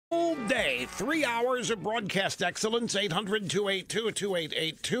day. 3 hours of broadcast excellence.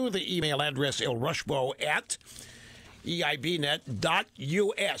 800-282-2882. The email address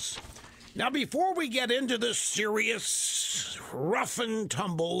ilrushbo@eibnet.us. Now, before we get into the serious rough and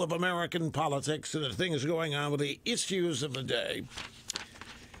tumble of American politics and the things going on with the issues of the day,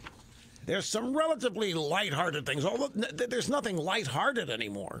 there's some relatively lighthearted things, although there's nothing lighthearted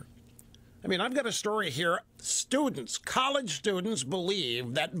anymore. I mean, I've got a story here. Students, college students,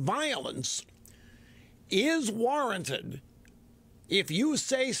 believe that violence is warranted if you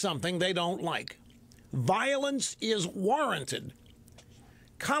say something they don't like. Violence is warranted.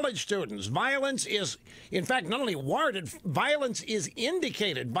 College students, violence is, in fact, not only warranted, violence is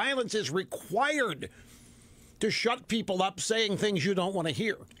indicated. Violence is required to shut people up saying things you don't want to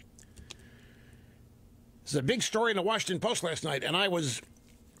hear. It's a big story in the Washington Post last night, and I was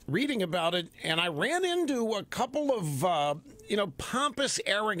reading about it, and I ran into a couple of, pompous,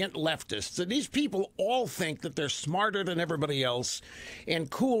 arrogant leftists. And these people all think that they're smarter than everybody else and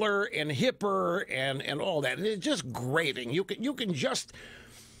cooler and hipper and all that. And it's just grating. You can just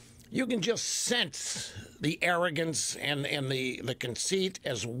sense the arrogance and the conceit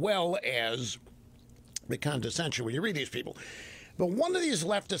as well as the condescension when you read these people. But one of these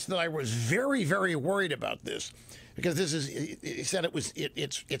leftists that I was very, very worried about this, because he said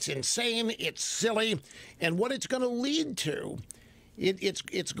it's insane, it's silly, and what it's going to lead to,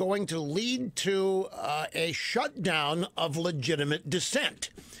 it's going to lead to a shutdown of legitimate dissent.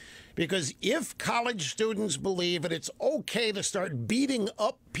 Because if college students believe that it's okay to start beating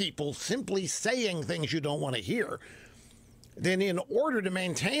up people simply saying things you don't want to hear, then in order to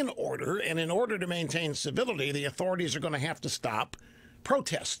maintain order and in order to maintain civility, the authorities are going to have to stop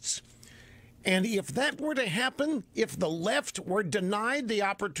protests. And if that were to happen, if the left were denied the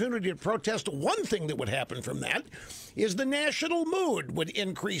opportunity to protest, one thing that would happen from that is the national mood would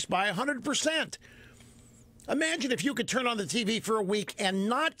increase by 100%. Imagine if you could turn on the TV for a week and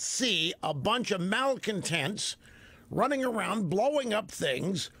not see a bunch of malcontents running around, blowing up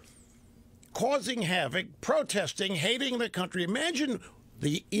things, causing havoc, protesting, hating the country. Imagine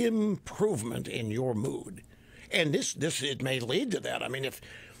the improvement in your mood. And this it may lead to that. I mean, if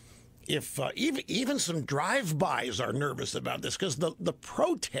even some drive-bys are nervous about this, because the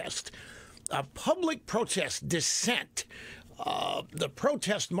protest, public protest, dissent, the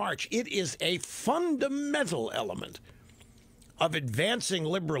protest march, it is a fundamental element of advancing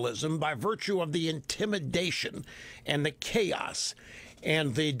liberalism by virtue of the intimidation and the chaos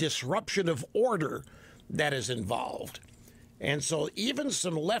and the disruption of order that is involved. And so even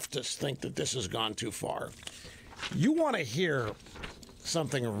some leftists think that this has gone too far. You want to hear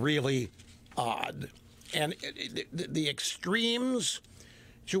something really odd. And the extremes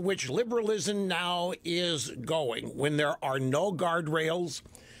to which liberalism now is going, when there are no guardrails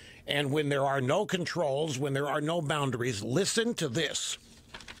and when there are no controls, when there are no boundaries, listen to this.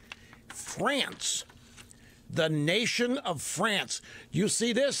 France, the nation of France. You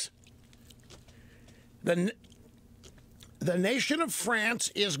see this? The nation of France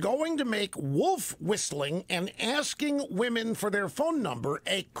is going to make wolf whistling and asking women for their phone number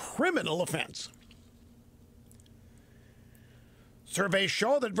a criminal offense. Surveys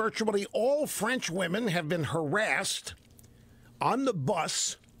show that virtually all French women have been harassed on the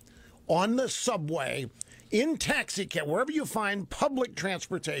bus, on the subway, in taxi cab, wherever you find public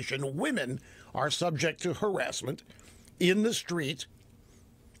transportation. Women are subject to harassment in the street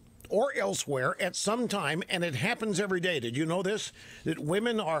or elsewhere at some time, and it happens every day. Did you know this? That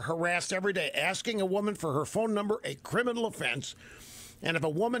women are harassed every day. Asking a woman for her phone number, a criminal offense. And if a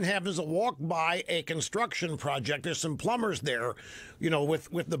woman happens to walk by a construction project, there's some plumbers there,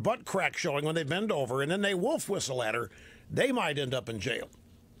 with the butt crack showing when they bend over, and then they wolf whistle at her, they might end up in jail.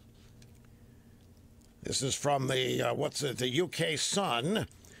 This is from the UK Sun.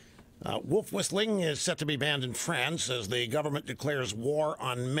 Wolf whistling is set to be banned in France as the government declares war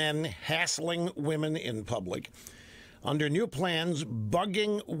on men hassling women in public. Under new plans,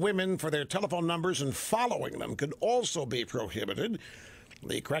 bugging women for their telephone numbers and following them could also be prohibited.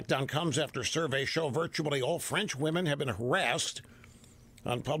 The crackdown comes after surveys show virtually all French women have been harassed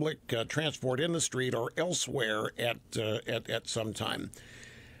on public transport in the street or elsewhere at some time.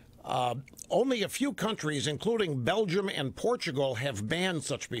 Only a few countries, including Belgium and Portugal, have banned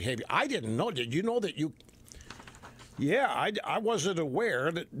such behavior. I didn't know. Did you know that you... Yeah, I wasn't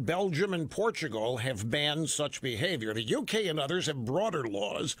aware that Belgium and Portugal have banned such behavior. The UK and others have broader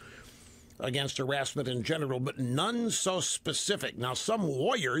laws against harassment in general, but none so specific. Now, some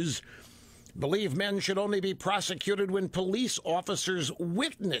lawyers believe men should only be prosecuted when police officers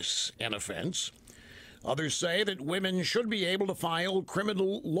witness an offense. Others say that women should be able to file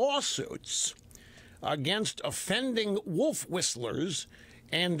criminal lawsuits against offending wolf whistlers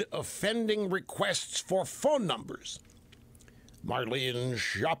and offending requests for phone numbers. Marlene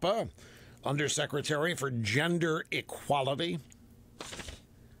Schiappa, Undersecretary for Gender Equality.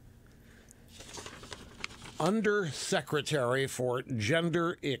 Undersecretary for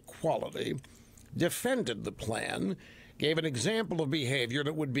Gender Equality defended the plan, gave an example of behavior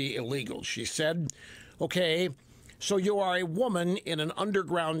that would be illegal. She said, okay, so you are a woman in an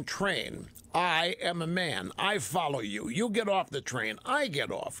underground train. I am a man. I follow you. You get off the train. I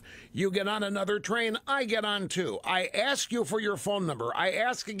get off. You get on another train. I get on too. I ask you for your phone number. I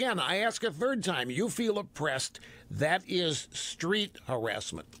ask again. I ask a third time. You feel oppressed. That is street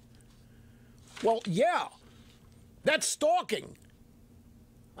harassment. Well, yeah, that's stalking.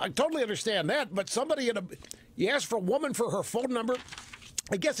 I totally understand that, but you ask for a woman for her phone number,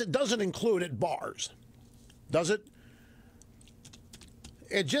 I guess it doesn't include at bars, does it?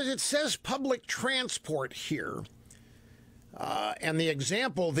 It says public transport here, and the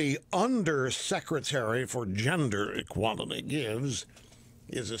example the Undersecretary for Gender Equality gives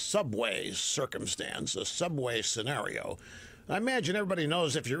is a subway circumstance, a subway scenario. I imagine everybody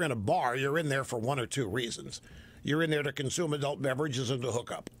knows if you're in a bar, you're in there for one or two reasons. You're in there to consume adult beverages and to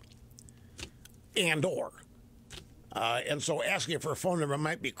hook up. And so asking for a phone number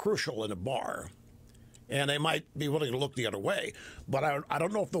might be crucial in a bar. And they might be willing to look the other way. But I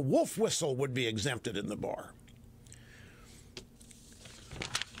don't know if the wolf whistle would be exempted in the bar.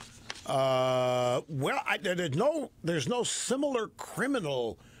 There's no similar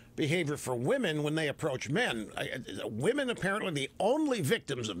criminal behavior for women when they approach men. Women apparently the only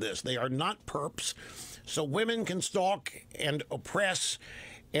victims of this. They are not perps. So women can stalk and oppress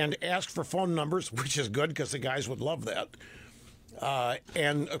and ask for phone numbers, which is good because the guys would love that.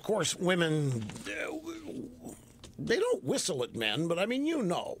 And, of course, women, they don't whistle at men, but, I mean, you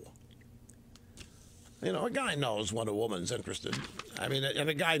know. You know, a guy knows when a woman's interested. I mean, and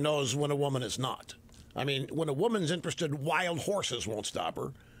a guy knows when a woman is not. I mean, when a woman's interested, wild horses won't stop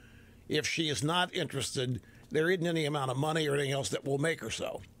her. If she is not interested, there isn't any amount of money or anything else that will make her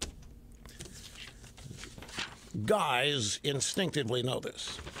so. Guys instinctively know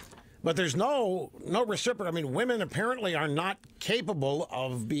this. But there's no reciprocal. I mean, women apparently are not capable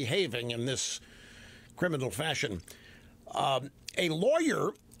of behaving in this criminal fashion. A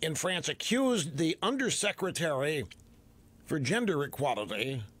lawyer in France accused the Undersecretary for Gender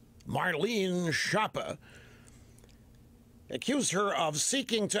Equality, Marlene Schiappa, accused her of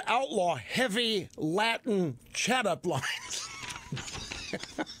seeking to outlaw heavy Latin chat-up lines.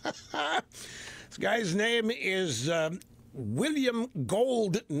 This guy's name is William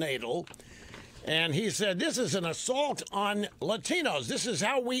Goldnadel, and he said, this is an assault on Latinos. This is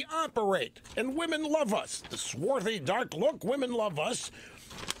how we operate, and women love us. The swarthy, dark look, women love us,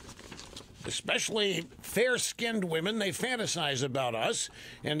 especially fair-skinned women. They fantasize about us,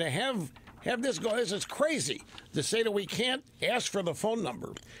 and to have this go, this is crazy, to say that we can't ask for the phone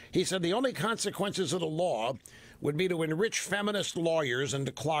number. He said the only consequences of the law would be to enrich feminist lawyers and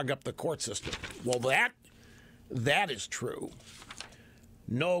to clog up the court system. Well, that is true.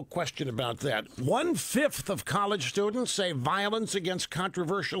 No question about that. 1/5 of college students say violence against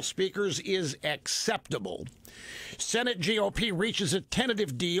controversial speakers is acceptable. Senate GOP reaches a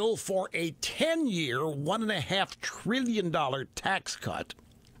tentative deal for a 10-year, $1.5 trillion tax cut.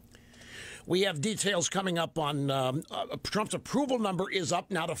 We have details coming up on Trump's approval number is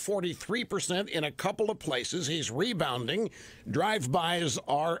up now to 43% in a couple of places. He's rebounding. Drive-bys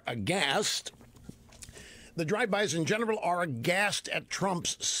are aghast. The drive-bys in general are aghast at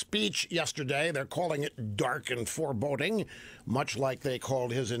Trump's speech yesterday. They're calling it dark and foreboding, much like they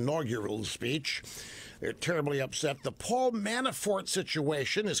called his inaugural speech. They're terribly upset. The Paul Manafort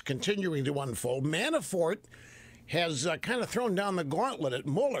situation is continuing to unfold. Manafort has kind of thrown down the gauntlet at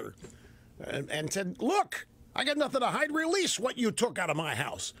Mueller and said, look, I got nothing to hide. Release what you took out of my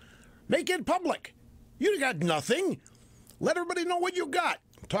house. Make it public. You got nothing. Let everybody know what you got.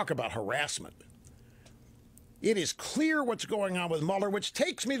 Talk about harassment. It is clear what's going on with Mueller, which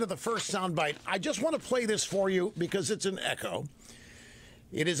takes me to the first soundbite. I just want to play this for you because it's an echo.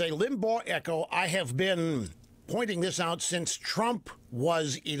 It is a Limbaugh echo. I have been pointing this out since Trump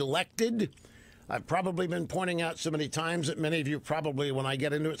was elected. I've probably been pointing out so many times that many of you probably, when I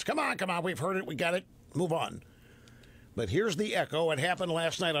get into it, come on, we've heard it, we got it, move on. But here's the echo. It happened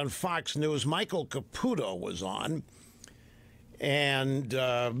last night on Fox News. Michael Caputo was on, and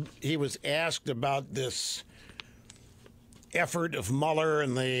he was asked about this effort of Mueller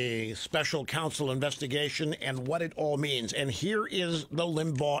and the special counsel investigation and what it all means. And here is the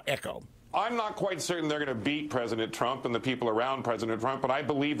Limbaugh echo. I'm not quite certain they're going to beat President Trump and the people around President Trump, but I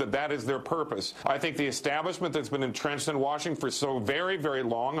believe that that is their purpose. I think the establishment that's been entrenched in Washington for so very, very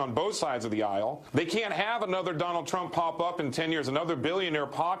long on both sides of the aisle, they can't have another Donald Trump pop up in 10 years, another billionaire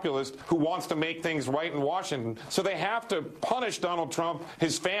populist who wants to make things right in Washington. So they have to punish Donald Trump,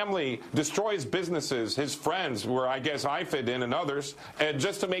 his family, destroy his businesses, his friends, where I guess I fit in, and others, and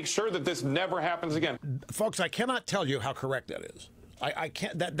just to make sure that this never happens again. Folks, I cannot tell you how correct that is. I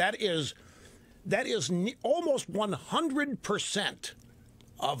can't. That is almost 100%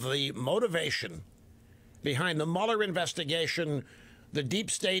 of the motivation behind the Mueller investigation, the deep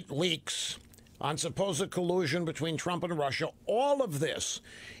state leaks on supposed collusion between Trump and Russia. All of this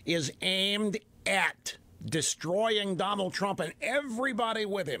is aimed at destroying Donald Trump and everybody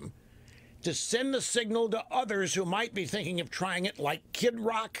with him, to send the signal to others who might be thinking of trying it, like Kid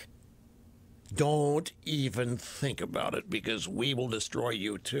Rock. Don't even think about it, because we will destroy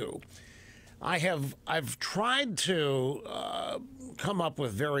you too. I've tried to come up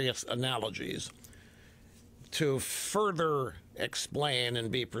with various analogies to further explain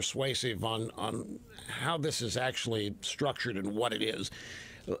and be persuasive on how this is actually structured and what it is,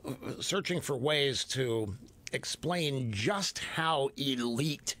 searching for ways to explain just how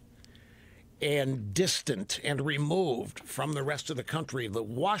elite and distant and removed from the rest of the country the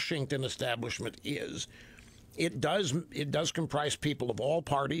Washington establishment is. It does comprise people of all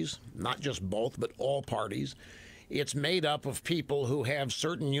parties, not just both, but all parties. It's made up of people who have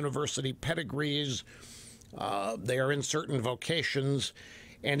certain university pedigrees. They are in certain vocations,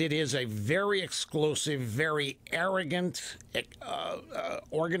 and it is a very exclusive, very arrogant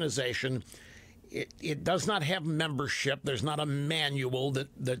organization. It does not have membership. There's not a manual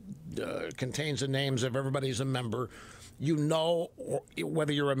that contains the names of everybody who's a member. You know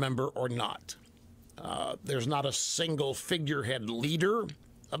whether you're a member or not. There's not a single figurehead leader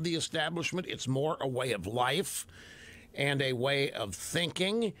of the establishment. It's more a way of life and a way of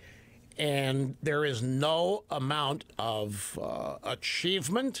thinking. And there is no amount of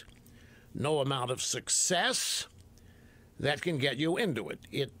achievement, no amount of success that can get you into it.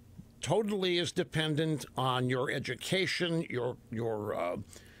 It totally is dependent on your education, your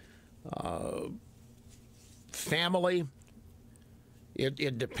family.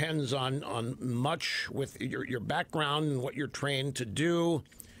 It depends on much with your background and what you're trained to do,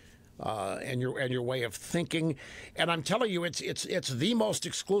 and your way of thinking. And I'm telling you, it's the most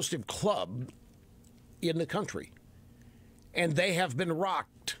exclusive club in the country, and they have been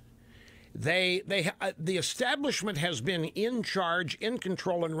rocked. The establishment has been in charge, in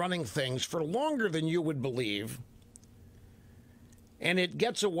control, and running things for longer than you would believe, and it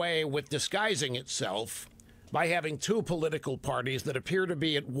gets away with disguising itself by having two political parties that appear to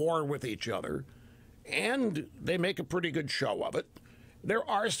be at war with each other, and they make a pretty good show of it. There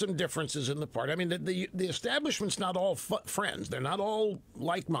are some differences in the party. I mean, the establishment's not all friends. They're not all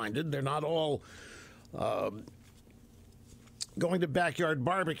like-minded. They're not all going to backyard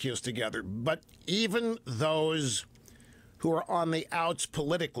barbecues together. But even those who are on the outs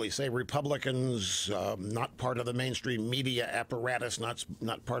politically, say Republicans, not part of the mainstream media apparatus, not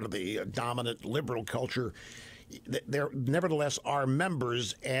part of the dominant liberal culture, they nevertheless are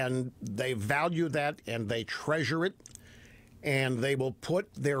members, and they value that and they treasure it, and they will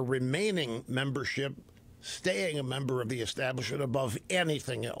put their remaining membership, staying a member of the establishment, above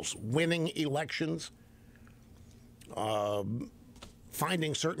anything else. Winning elections,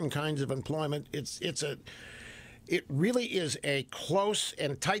 finding certain kinds of employment. It really is a close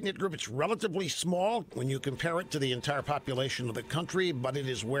and tight-knit group. It's relatively small when you compare it to the entire population of the country, but it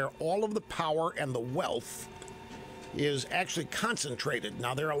is where all of the power and the wealth is actually concentrated.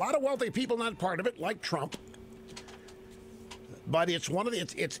 Now, there are a lot of wealthy people not part of it, like Trump, but it's one of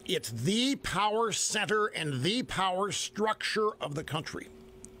it's the power center and the power structure of the country.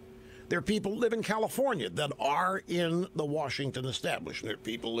 There are people who live in California that are in the Washington establishment. There are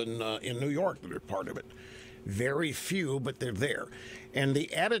people in New York that are part of it. Very few, but they're there. And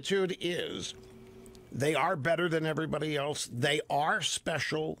the attitude is they are better than everybody else. They are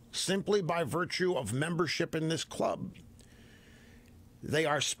special simply by virtue of membership in this club. They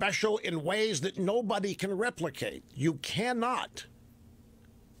are special in ways that nobody can replicate. You cannot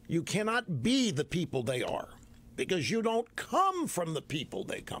be the people they are, because you don't come from the people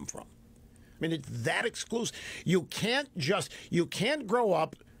they come from. I mean, it's that exclusive. You can't grow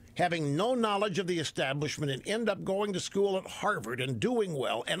up having no knowledge of the establishment and end up going to school at Harvard and doing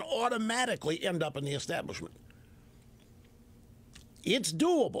well and automatically end up in the establishment. It's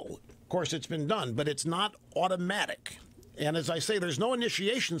doable. Of course, it's been done, but it's not automatic. And as I say, there's no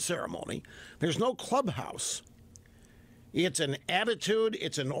initiation ceremony. There's no clubhouse. It's an attitude,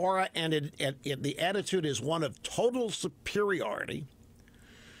 it's an aura, and the attitude is one of total superiority,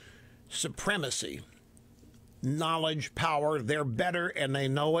 supremacy, knowledge, power. They're better and they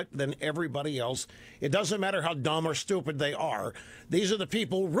know it than everybody else. It doesn't matter how dumb or stupid they are. These are the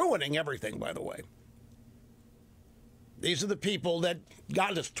people ruining everything, by the way. These are the people that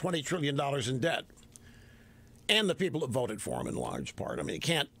got us $20 trillion in debt. And the people that voted for him in large part. I mean, you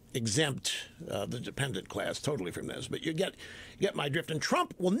can't exempt the dependent class totally from this, but you get my drift. And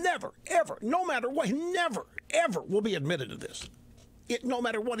Trump will never, ever, no matter what, he never, ever will be admitted to this. No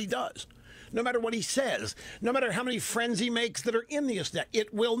matter what he does, no matter what he says, no matter how many friends he makes that are in the estate,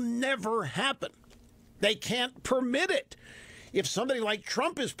 it will never happen. They can't permit it. If somebody like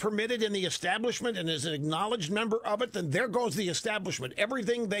Trump is permitted in the establishment and is an acknowledged member of it, then there goes the establishment.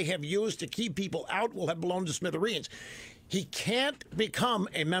 Everything they have used to keep people out will have blown to smithereens. He can't become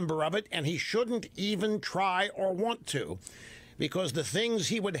a member of it, and he shouldn't even try or want to, because the things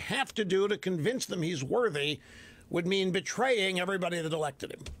he would have to do to convince them he's worthy would mean betraying everybody that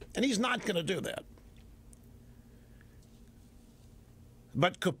elected him. And he's not going to do that.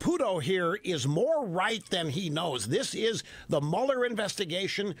 But Caputo here is more right than he knows. This is the Mueller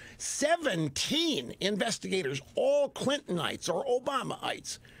investigation. 17 investigators, all Clintonites or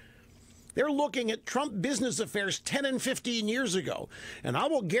Obamaites. They're looking at Trump business affairs 10 and 15 years ago. And I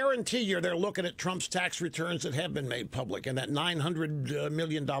will guarantee you they're looking at Trump's tax returns that have been made public and that $900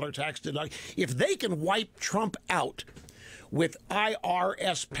 million tax deduction. If they can wipe Trump out with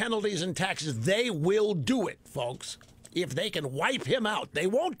IRS penalties and taxes, they will do it, folks. If they can wipe him out, they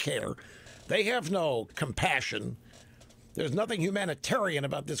won't care. They have no compassion. There's nothing humanitarian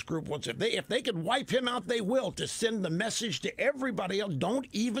about this group whatsoever. If they can wipe him out, they will, to send the message to everybody else. Don't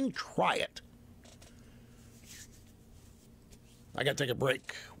even try it. I got to take a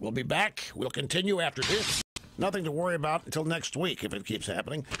break. We'll be back. We'll continue after this. Nothing to worry about until next week if it keeps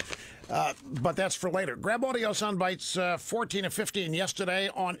happening. But that's for later. Grab audio sound bites 14 and 15 yesterday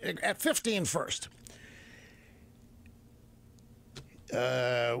at 15 first.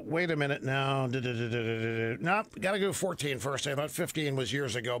 Wait a minute now. No, got to go 14 first. I thought 15 was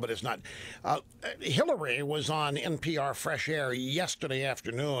years ago, but it's not. Hillary was on NPR Fresh Air yesterday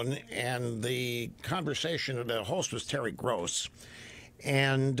afternoon, and the conversation, the host was Terry Gross,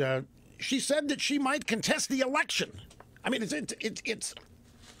 and she said that she might contest the election. I mean, it's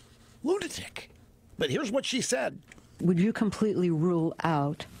lunatic. But here's what she said. Would you completely rule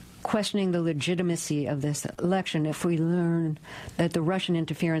out questioning the legitimacy of this election if we learn that the Russian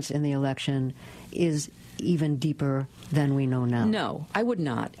interference in the election is even deeper than we know now? No, I would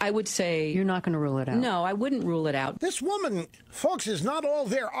not. I would say... You're not going to rule it out? No, I wouldn't rule it out. This woman, folks, is not all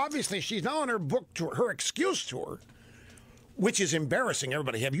there. Obviously, she's now on her book tour, her excuse tour, which is embarrassing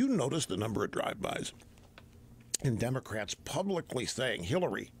everybody. Have you noticed the number of drive-bys and Democrats publicly saying,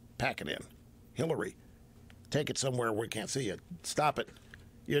 Hillary, pack it in. Hillary, take it somewhere where we can't see you. Stop it.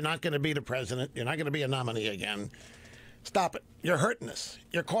 You're not going to be the president. You're not going to be a nominee again. Stop it. You're hurting us.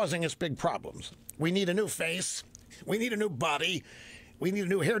 You're causing us big problems. We need a new face. We need a new body. We need a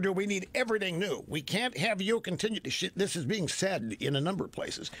new hairdo. We need everything new. We can't have you continue to this is being said in a number of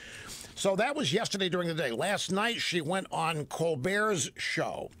places. So that was yesterday during the day. Last night she went on Colbert's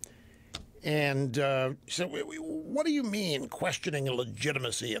show. And so what do you mean questioning the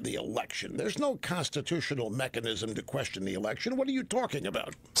legitimacy of the election? There's no constitutional mechanism to question the election. What are you talking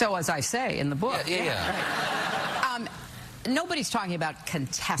about? So as I say in the book, Yeah. Nobody's talking about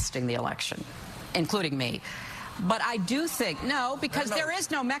contesting the election, including me. But I do think, no, because there is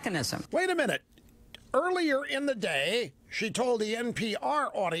no mechanism. Wait a minute. Earlier in the day, she told the NPR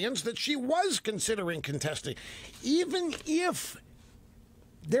audience that she was considering contesting, even if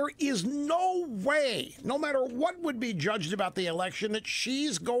there is no way, no matter what would be judged about the election, that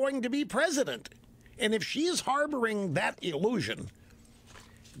she's going to be president. And if she's harboring that illusion,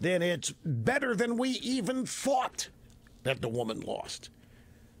 then it's better than we even thought that the woman lost.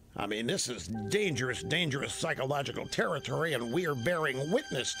 I mean, this is dangerous, dangerous psychological territory, and we are bearing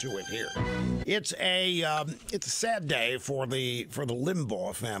witness to it here. It's a sad day for the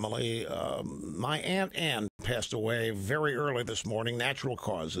Limbaugh family. My Aunt Ann passed away very early this morning, natural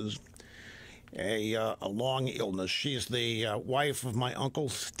causes, a long illness. She's the wife of my Uncle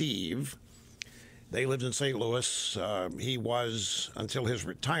Steve. They lived in St. Louis. He was, until his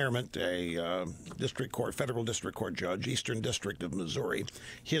retirement, a federal district court judge, Eastern District of Missouri.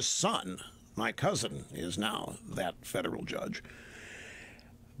 His son, my cousin, is now that federal judge.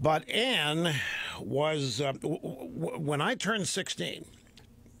 But Ann was, when I turned 16,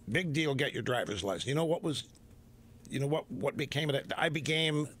 big deal, get your driver's license. You know what was you know what became it? I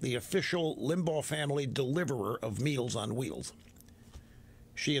became the official Limbaugh family deliverer of Meals on Wheels.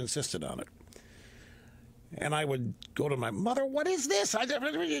 She insisted on it. And I would go to my mother, what is this?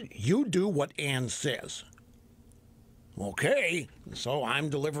 You do what Ann says. Okay. So I'm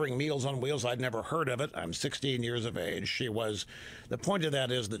delivering Meals on Wheels. I'd never heard of it. I'm 16 years of age. The point of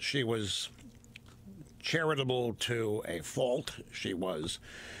that is that she was charitable to a fault. She was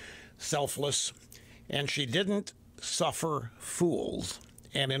selfless. And she didn't suffer fools.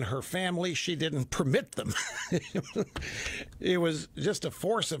 And in her family, she didn't permit them. It was just a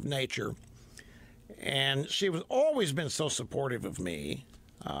force of nature. And she was always been so supportive of me,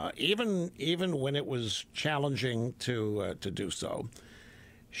 even when it was challenging to do so.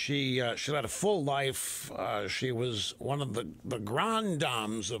 She had a full life. She was one of the grand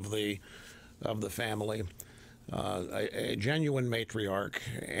dames of the family, a genuine matriarch,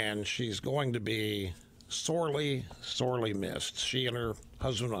 and she's going to be sorely, sorely missed. She and her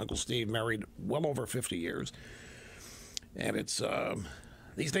husband, Uncle Steve, married well over 50 years, and it's.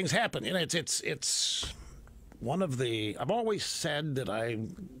 These things happen. You know, it's one of the. I've always said that I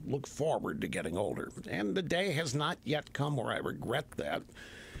look forward to getting older, and the day has not yet come where I regret that.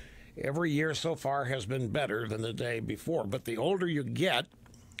 Every year so far has been better than the day before, but the older you get,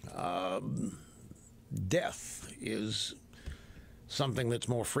 death is something that's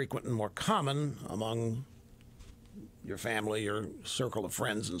more frequent and more common among your family, your circle of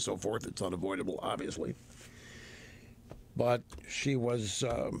friends, and so forth. It's unavoidable, obviously. But she was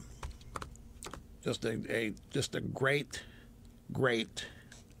just a great, great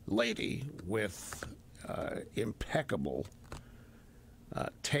lady with impeccable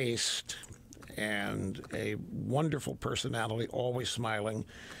taste and a wonderful personality, always smiling.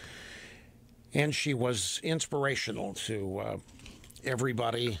 And she was inspirational to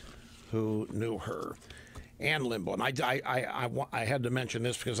everybody who knew her. Ann Limbaugh. And I had to mention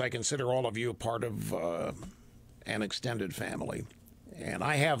this because I consider all of you part of an extended family, and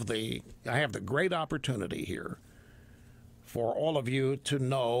I have the great opportunity here for all of you to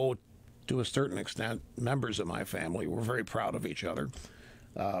know, to a certain extent, members of my family. We're very proud of each other,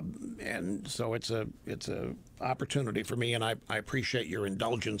 and so it's a opportunity for me, and I appreciate your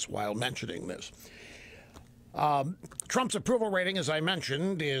indulgence while mentioning this. Trump's approval rating, as I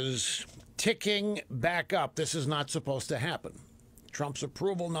mentioned, is ticking back up. This is not supposed to happen. Trump's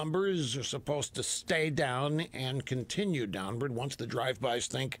approval numbers are supposed to stay down and continue downward once the drive-bys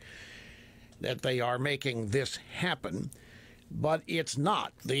think that they are making this happen. But it's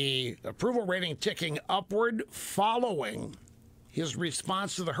not. The approval rating ticking upward following his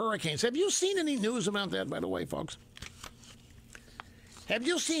response to the hurricanes. Have you seen any news about that, by the way, folks? Have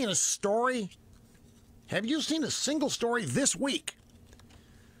you seen a story? Have you seen a single story this week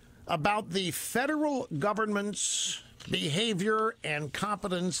about the federal government's behavior and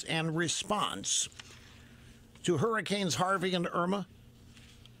competence and response to Hurricanes Harvey and Irma?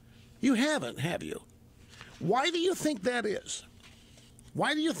 You haven't, have you? Why do you think that is?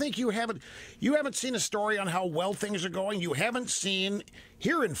 Why do you think you haven't seen a story on how well things are going? You haven't seen,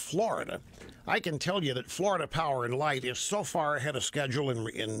 here in Florida, I can tell you that Florida Power and Light is so far ahead of schedule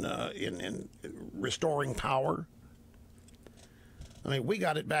in restoring power. I mean, we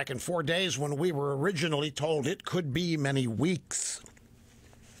got it back in 4 days when we were originally told it could be many weeks.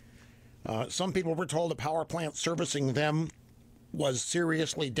 Some people were told the power plant servicing them was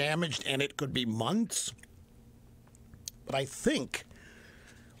seriously damaged and it could be months. But I think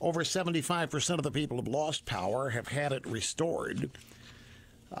over 75% of the people who've lost power have had it restored.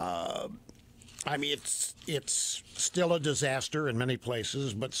 I mean, it's still a disaster in many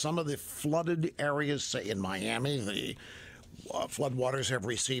places, but some of the flooded areas, say in Miami, the floodwaters have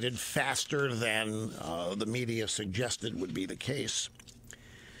receded faster than the media suggested would be the case.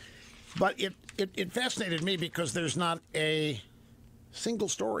 But it fascinated me because there's not a single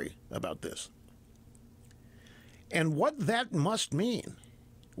story about this. And what that must mean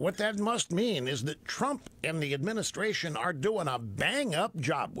is that Trump and the administration are doing a bang-up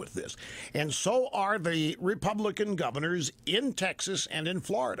job with this. And so are the Republican governors in Texas and in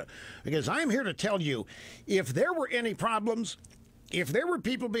Florida. Because I'm here to tell you, if there were any problems, if there were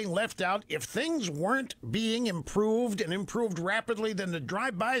people being left out, if things weren't being improved and improved rapidly, then the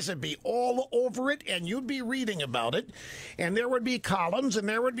drive-bys would be all over it, and you'd be reading about it, and there would be columns, and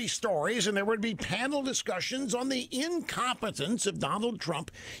there would be stories, and there would be panel discussions on the incompetence of Donald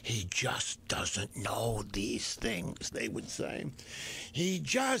Trump. He just doesn't know these things, they would say. He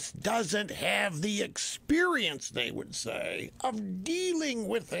just doesn't have the experience, they would say, of dealing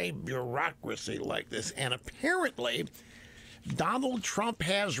with a bureaucracy like this. And apparently, Donald Trump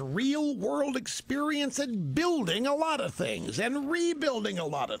has real-world experience at building a lot of things and rebuilding a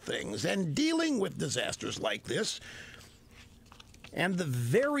lot of things and dealing with disasters like this. And the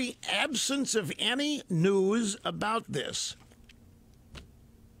very absence of any news about this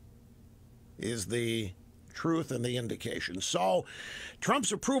is the truth and the indication. So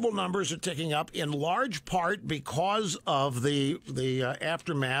Trump's approval numbers are ticking up in large part because of the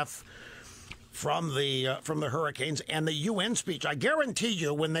aftermath from the hurricanes and the UN speech. I guarantee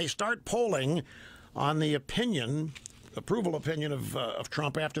you, when they start polling on the approval opinion of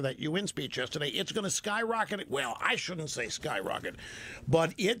Trump after that UN speech yesterday, it's going to skyrocket. Well, I shouldn't say skyrocket,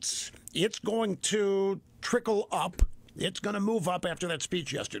 but it's going to trickle up. It's going to move up after that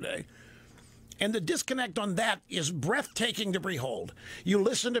speech yesterday. And the disconnect on that is breathtaking to behold. You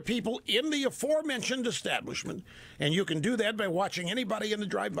listen to people in the aforementioned establishment, and you can do that by watching anybody in the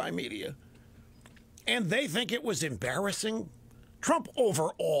drive-by media, and they think it was embarrassing. Trump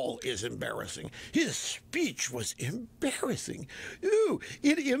overall is embarrassing. His speech was embarrassing. Ooh,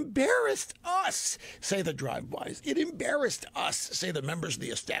 it embarrassed us, say the drive-bys. It embarrassed us, say the members of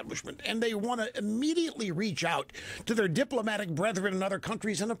the establishment. And they want to immediately reach out to their diplomatic brethren in other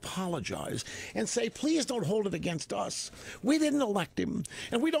countries and apologize and say, please don't hold it against us. We didn't elect him,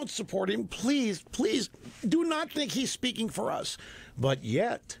 and we don't support him. Please, please do not think he's speaking for us. But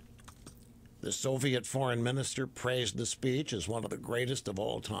yet, the Soviet foreign minister praised the speech as one of the greatest of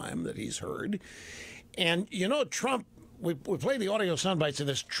all time that he's heard. And, you know, Trump, we played the audio sound bites of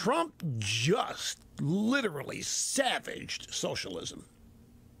this. Trump just literally savaged socialism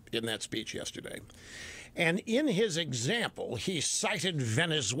in that speech yesterday. And in his example, he cited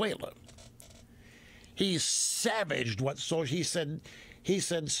Venezuela. He savaged what he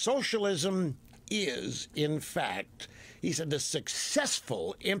said socialism is, in fact, he said the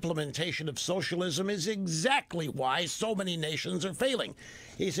successful implementation of socialism is exactly why so many nations are failing.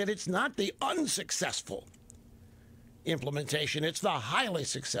 He said it's not the unsuccessful implementation, it's the highly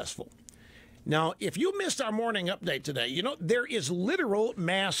successful. Now, if you missed our morning update today, you know, there is literal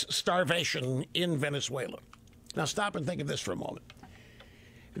mass starvation in Venezuela. Now, stop and think of this for a moment.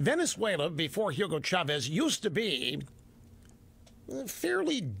 Venezuela, before Hugo Chavez, used to be a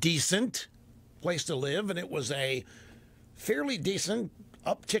fairly decent place to live, and it was a fairly decent,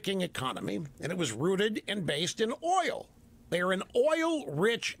 upticking economy, and it was rooted and based in oil. They are an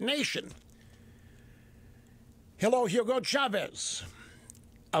oil-rich nation. Hello, Hugo Chavez,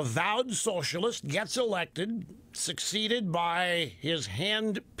 avowed socialist, gets elected, succeeded by his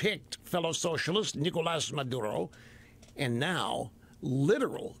hand-picked fellow socialist, Nicolas Maduro, and now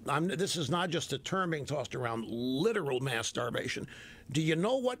literal, this is not just a term being tossed around, literal mass starvation. Do you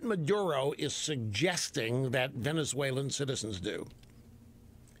know what Maduro is suggesting that Venezuelan citizens do?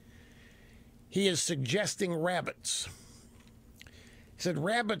 He is suggesting rabbits. He said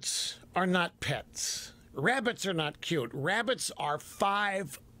rabbits are not pets. Rabbits are not cute. Rabbits are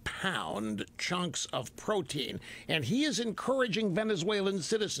 5-pound chunks of protein. And he is encouraging Venezuelan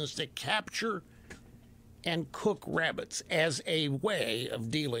citizens to capture and cook rabbits as a way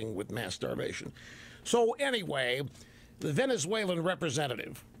of dealing with mass starvation. So anyway, the Venezuelan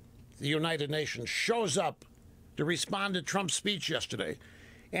representative, the United Nations, shows up to respond to Trump's speech yesterday.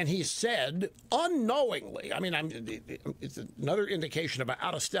 And he said, unknowingly, I mean, it's another indication about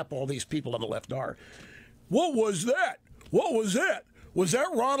out of step all these people on the left are. What was that? What was that? Was that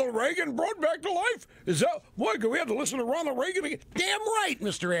Ronald Reagan brought back to life? Is that, boy, we had to listen to Ronald Reagan again? Damn right,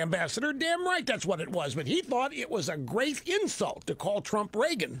 Mr. Ambassador, damn right that's what it was. But he thought it was a great insult to call Trump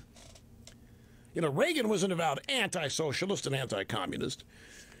Reagan. You know, Reagan was an avowed anti-socialist and anti-communist,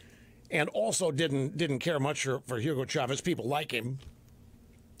 and also didn't care much for Hugo Chavez. People like him.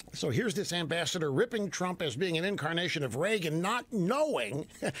 So here's this ambassador ripping Trump as being an incarnation of Reagan, not knowing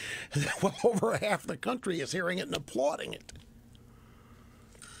that well over half the country is hearing it and applauding it.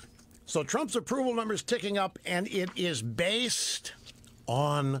 So Trump's approval numbers ticking up, and it is based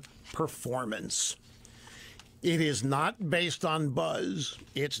on performance. It is not based on buzz.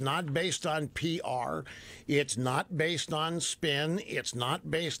 It's not based on PR. It's not based on spin. It's not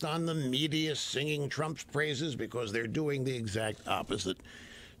based on the media singing Trump's praises, because they're doing the exact opposite.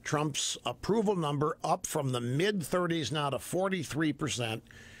 Trump's approval number up from the mid-30s now to 43%.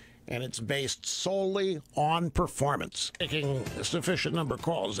 And it's based solely on performance, taking a sufficient number of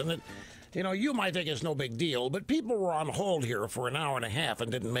calls. And, you know, you might think it's no big deal, but people were on hold here for an hour and a half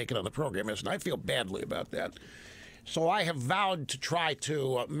and didn't make it on the program. And I feel badly about that. So I have vowed to try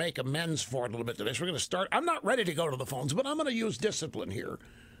to make amends for it a little bit today. So we're going to start. I'm not ready to go to the phones, but I'm going to use discipline here.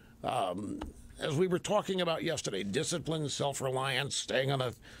 As we were talking about yesterday, discipline, self-reliance, staying on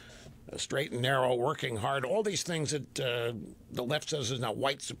straight and narrow, working hard, all these things that the left says is now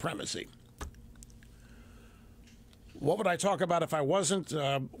white supremacy. What would I talk about if I wasn't?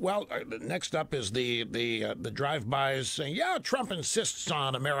 Next up is the drive-bys saying, yeah, Trump insists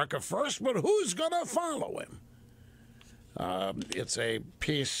on America first, but who's going to follow him? It's a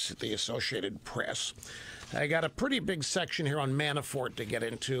piece, the Associated Press. I got a pretty big section here on Manafort to get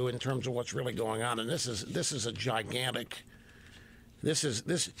into in terms of what's really going on, and this is a gigantic. The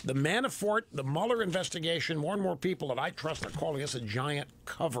Manafort, the Mueller investigation. More and more people that I trust are calling this a giant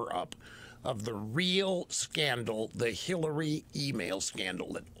cover-up of the real scandal, the Hillary email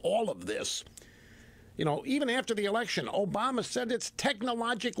scandal. That all of this, even after the election, Obama said it's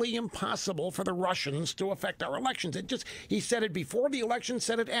technologically impossible for the Russians to affect our elections. He said it before the election,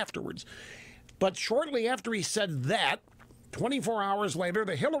 said it afterwards. But shortly after he said that, 24 hours later,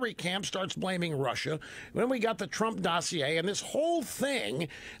 the Hillary camp starts blaming Russia. Then we got the Trump dossier, and this whole thing,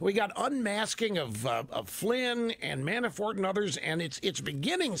 we got unmasking of Flynn and Manafort and others, and it's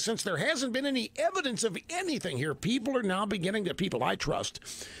beginning, since there hasn't been any evidence of anything here. People are now people I trust,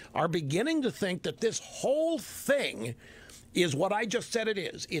 are beginning to think that this whole thing is what I just said it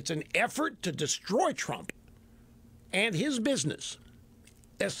is. It's an effort to destroy Trump and his business.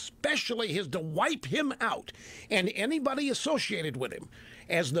 Especially to wipe him out and anybody associated with him.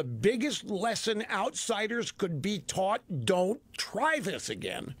 As the biggest lesson outsiders could be taught, don't try this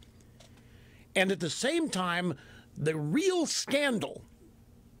again. And at the same time, the real scandal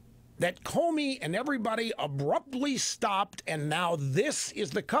that Comey and everybody abruptly stopped, and now this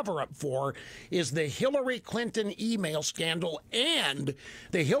is the cover-up for, is the Hillary Clinton email scandal and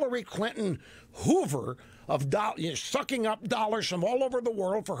the Hillary Clinton Hoover of sucking up dollars from all over the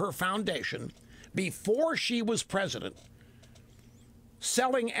world for her foundation before she was president,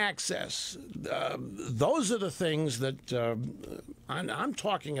 selling access. Those are the things that I'm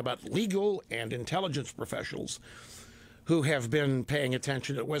talking about, legal and intelligence professionals who have been paying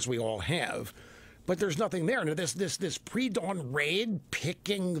attention to, as we all have. But there's nothing there. Now, this pre-dawn raid,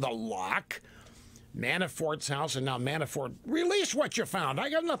 picking the lock, Manafort's house, and now Manafort, release what you found. I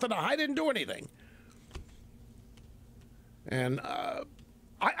got nothing to hide. I didn't do anything. And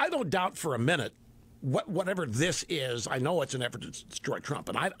I don't doubt for a minute whatever this is. I know it's an effort to destroy Trump.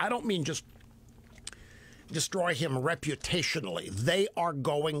 And I don't mean just destroy him reputationally. They are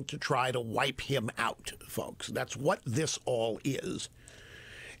going to try to wipe him out, folks. That's what this all is.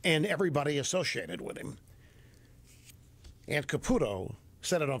 And everybody associated with him. And Caputo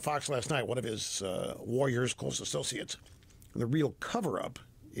said it on Fox last night, one of his Warriors' close associates. And the real cover-up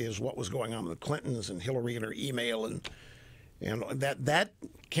is what was going on with the Clintons and Hillary and her email, and that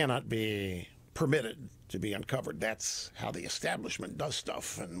cannot be permitted to be uncovered. That's how the establishment does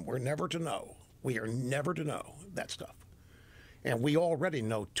stuff, and we're never to know. We are never to know that stuff. And we already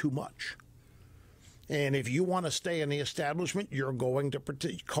know too much. And if you want to stay in the establishment, you're going to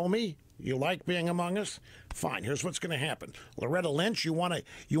protect. Comey, you like being among us? Fine, here's what's going to happen. Loretta Lynch, you want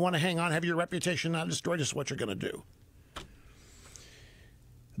to hang on, have your reputation not destroyed? This is what you're going to do.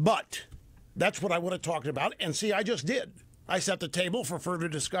 But that's what I would have talked about. And see, I just did. I set the table for further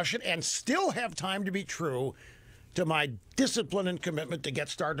discussion and still have time to be true to my discipline and commitment to get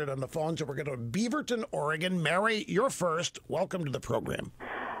started on the phone. So we're going to Beaverton, Oregon. Mary, you're first. Welcome to the program.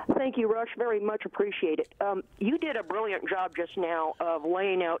 Thank you, Rush. Very much appreciate it. You did a brilliant job just now of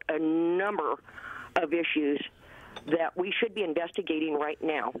laying out a number of issues that we should be investigating right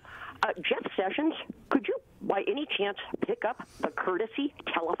now. Jeff Sessions, could you by any chance pick up the courtesy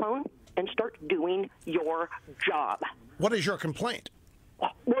telephone and start doing your job? What is your complaint?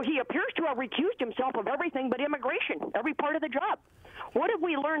 Well, he appears to have recused himself of everything but immigration, every part of the job. What have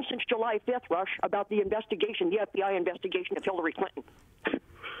we learned since July 5th, Rush, about the investigation, the FBI investigation of Hillary Clinton?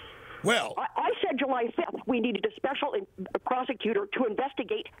 Well, I said July 5th we needed a special prosecutor to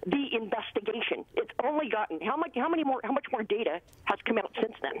investigate the investigation. It's only gotten how much more data has come out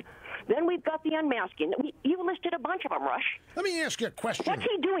since then? Then we've got the unmasking. You listed a bunch of them, Rush. Let me ask you a question. What's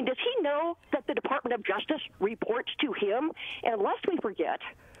he doing? Does he know that the Department of Justice reports to him? And lest we forget,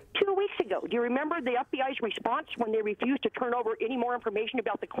 2 weeks ago, do you remember the FBI's response when they refused to turn over any more information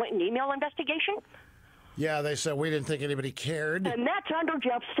about the Clinton email investigation? Yeah, they said we didn't think anybody cared. And that's under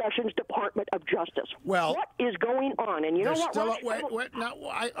Jeff Sessions' Department of Justice. Well, what is going on? And you know what, Rush? Wait, now,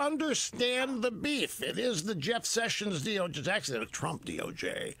 I understand the beef. It is the Jeff Sessions DOJ. It's actually the Trump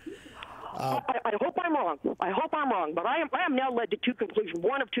DOJ. I hope I'm wrong. I hope I'm wrong. But I am now led to two conclusions.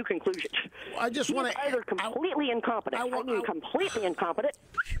 One of two conclusions. I just want to either completely incompetent. Completely incompetent,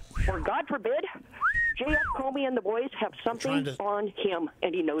 or God forbid, J.F. Comey and the boys have something on him,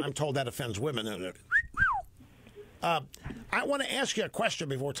 and he knows it. I'm told that offends women. I want to ask you a question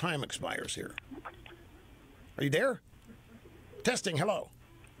before time expires here. Are you there? Testing, hello.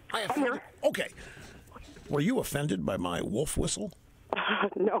 I'm here. Okay. Were you offended by my wolf whistle?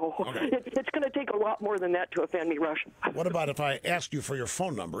 No. Okay. It's going to take a lot more than that to offend me, Rush. What about if I asked you for your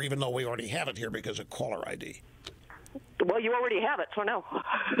phone number, even though we already have it here because of caller ID? Well, you already have it, so no.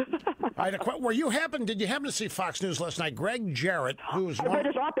 Did you happen to see Fox News last night? Greg Jarrett, who's I read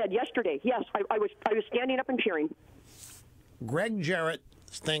his op-ed yesterday. Yes, I was standing up and cheering. Greg Jarrett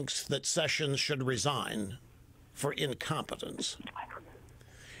thinks that Sessions should resign for incompetence.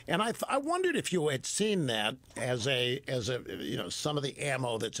 And I wondered if you had seen that as a some of the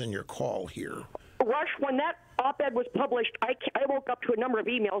ammo that's in your call here. Rush, when that op-ed was published, I woke up to a number of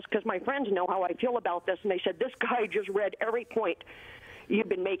emails because my friends know how I feel about this, and they said, this guy just read every point you've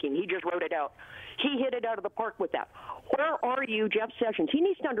been making. He just wrote it out. He hit it out of the park with that. Where are you, Jeff Sessions? He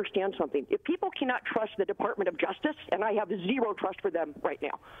needs to understand something. If people cannot trust the Department of Justice, and I have zero trust for them right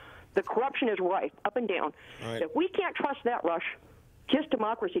now, the corruption is rife, up and down. Right. If we can't trust that, Rush, kiss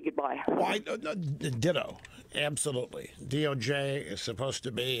democracy goodbye. Well, ditto. Absolutely. DOJ is supposed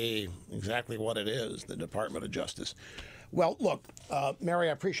to be exactly what it is, the Department of Justice. Well, look, Mary,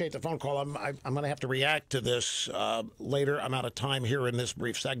 I appreciate the phone call. I'm going to have to react to this later. I'm out of time here in this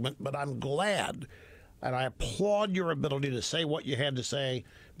brief segment, but I'm glad, and I applaud your ability to say what you had to say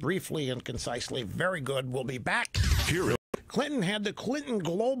briefly and concisely. Very good. We'll be back. Here. Clinton had the Clinton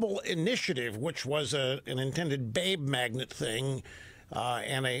Global Initiative, which was an intended babe magnet thing,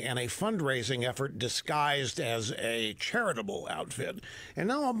 and a fundraising effort disguised as a charitable outfit. And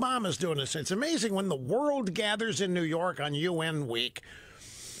now Obama's doing this. It's amazing when the world gathers in New York on UN week.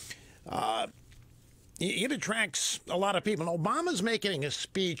 It attracts a lot of people. And Obama's making a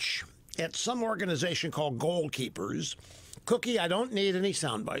speech at some organization called Goalkeepers. Cookie, I don't need any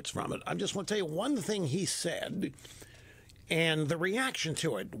sound bites from it. I just want to tell you one thing he said and the reaction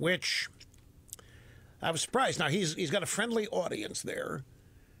to it, which I was surprised. Now, he's got a friendly audience there.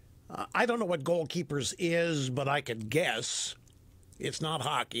 I don't know what Goalkeepers is, but I could guess. It's not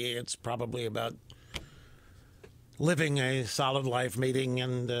hockey. It's probably about living a solid life, meeting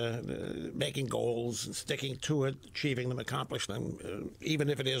and making goals, and sticking to it, achieving them, accomplishing them, even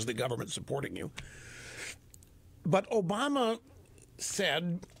if it is the government supporting you. But Obama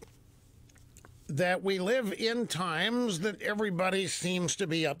said that we live in times that everybody seems to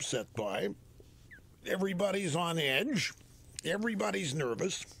be upset by. Everybody's on edge. Everybody's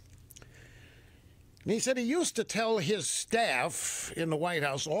nervous. And he said he used to tell his staff in the White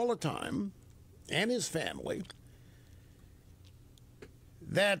House all the time, and his family,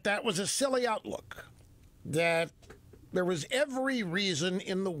 that that was a silly outlook, that there was every reason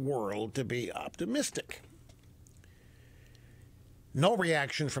in the world to be optimistic. No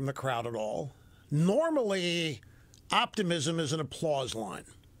reaction from the crowd at all. Normally, optimism is an applause line.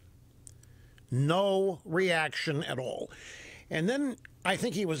 No reaction at all. And then I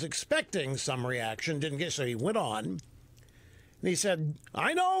think he was expecting some reaction, didn't get, so he went on. And he said,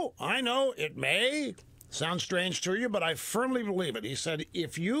 I know, it may sound strange to you, but I firmly believe it. He said,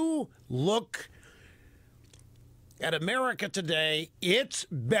 if you look at America today, it's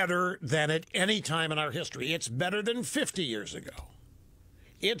better than at any time in our history. It's better than 50 years ago.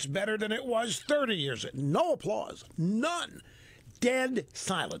 It's better than it was 30 years ago. No applause. None. Dead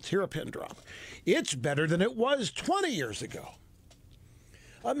silence. Hear a pin drop. It's better than it was 20 years ago.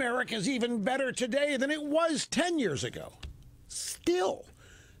 America's even better today than it was 10 years ago. Still,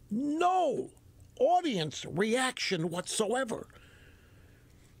 no audience reaction whatsoever.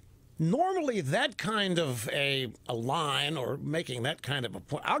 Normally, that kind of a line or making that kind of a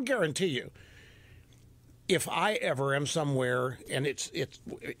point, I'll guarantee you, if I ever am somewhere and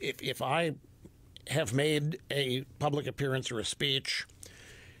if I have made a public appearance or a speech,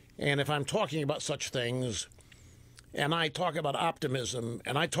 and if I'm talking about such things, and I talk about optimism,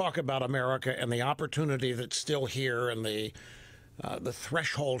 and I talk about America and the opportunity that's still here, and the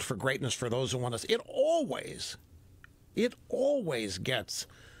threshold for greatness for those who want us, it always gets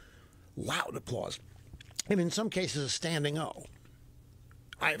loud applause, and in some cases a standing O.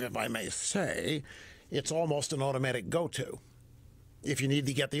 If I may say, it's almost an automatic go-to if you need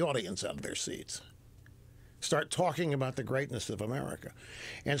to get the audience out of their seats. Start talking about the greatness of America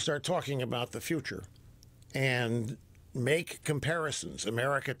and start talking about the future and make comparisons,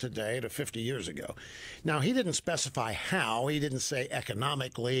 America today to 50 years ago. Now, he didn't specify how. He didn't say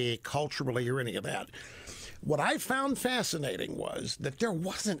economically, culturally, or any of that. What I found fascinating was that there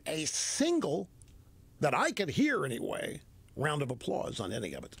wasn't a single, that I could hear anyway, round of applause on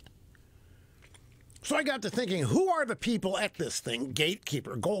any of it. So I got to thinking, who are the people at this thing,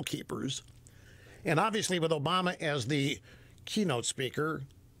 goalkeepers? And obviously with Obama as the keynote speaker,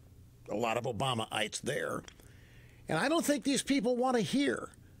 a lot of Obamaites there. And I don't think these people want to hear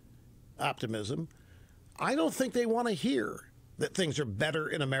optimism. I don't think they want to hear that things are better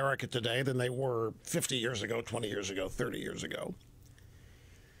in America today than they were 50 years ago, 20 years ago, 30 years ago.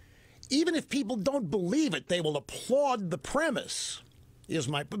 Even if people don't believe it, they will applaud the premise,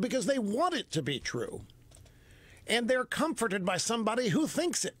 because they want it to be true. And they're comforted by somebody who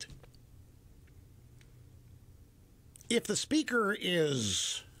thinks it. If the speaker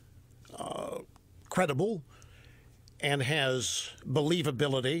is credible and has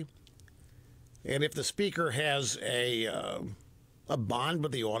believability, and if the speaker has a bond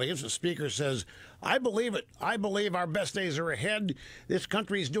with the audience, the speaker says, I believe it. I believe our best days are ahead. This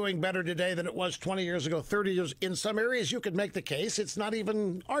country is doing better today than it was 20 years ago, 30 years. In some areas, you could make the case. It's not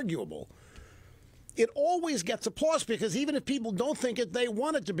even arguable. It always gets applause because even if people don't think it, they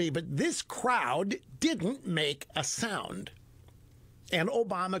want it to be. But this crowd didn't make a sound. And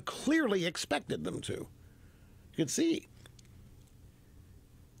Obama clearly expected them to. You could see.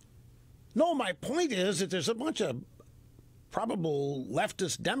 No, my point is that there's a bunch of probable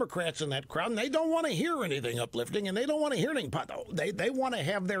leftist Democrats in that crowd, and they don't want to hear anything uplifting, and they don't want to hear anything. They want to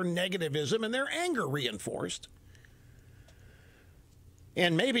have their negativism and their anger reinforced.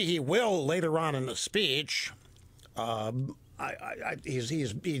 And maybe he will later on in the speech.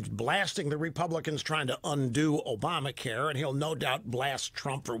 He's blasting the Republicans trying to undo Obamacare, and he'll no doubt blast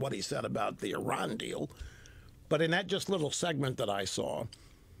Trump for what he said about the Iran deal. But in that just little segment that I saw,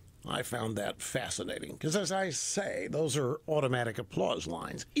 I found that fascinating. Because as I say, those are automatic applause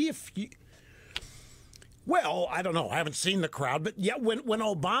lines. Well, I don't know. I haven't seen the crowd. But yet when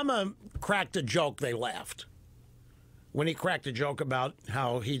Obama cracked a joke, they laughed. When he cracked a joke about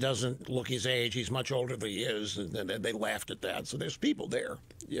how he doesn't look his age, he's much older than he is, and they laughed at that. So there's people there.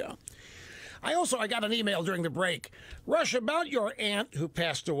 Yeah. I got an email during the break. Rush, about your aunt who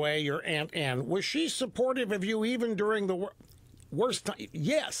passed away, your Aunt Ann. Was she supportive of you even during the worst time?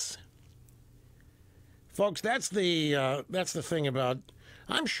 Yes. Folks, that's the thing about,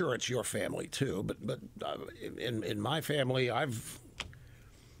 I'm sure it's your family too, but in my family,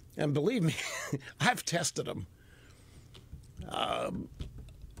 and believe me, I've tested them.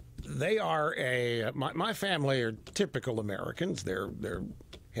 They are my family are typical Americans. They're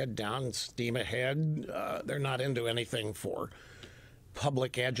head down, steam ahead. They're not into anything for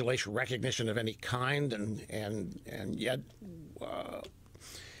public adulation, recognition of any kind, and yet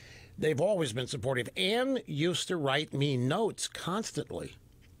they've always been supportive. Anne used to write me notes constantly,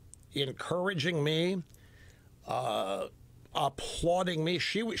 encouraging me, applauding me.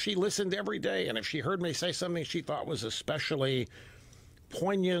 She listened every day, and if she heard me say something she thought was especially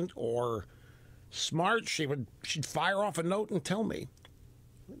poignant or smart, she'd fire off a note and tell me.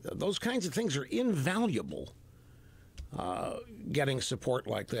 Those kinds of things are invaluable. Getting support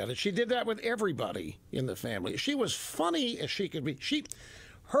like that, and she did that with everybody in the family. She was funny as she could be.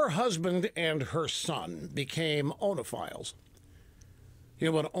 Her husband and her son became onophiles. You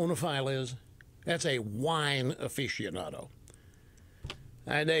know what an onophile is? That's a wine aficionado.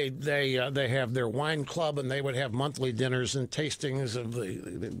 And they have their wine club, and they would have monthly dinners and tastings of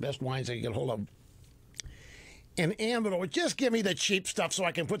the best wines they could get hold of. And Anne would always, just give me the cheap stuff so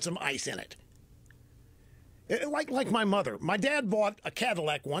I can put some ice in it. Like my mother. My dad bought a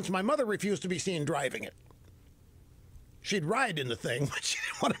Cadillac once. My mother refused to be seen driving it. She'd ride in the thing, but she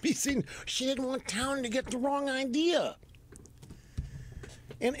didn't want to be seen. She didn't want town to get the wrong idea.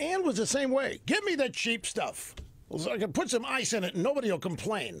 And Anne was the same way. Give me the cheap stuff, so I can put some ice in it and nobody will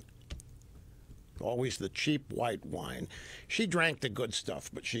complain. Always the cheap white wine. She drank the good stuff,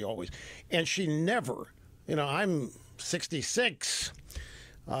 but she never, I'm 66.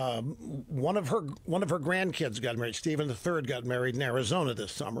 One of her grandkids got married. Stephen III got married in Arizona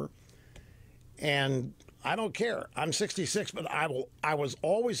this summer. And I don't care. I'm 66, but I was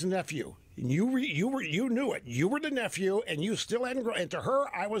always a nephew. You knew it. You were the nephew, and you still hadn't grown. And to her,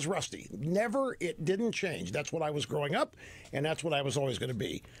 I was Rusty. Never, it didn't change. That's what I was growing up, and that's what I was always going to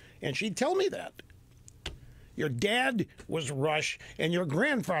be. And she'd tell me that. Your dad was Rush, and your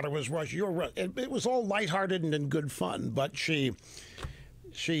grandfather was Rush. You're Rush. It was all lighthearted and in good fun, but she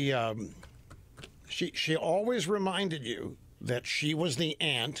always reminded you that she was the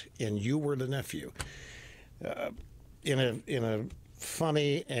aunt and you were the nephew, in a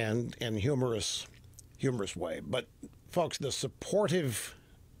funny and humorous way. But folks, the supportive,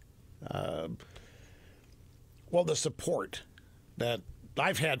 the support that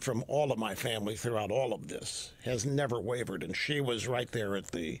I've had from all of my family throughout all of this has never wavered, and she was right there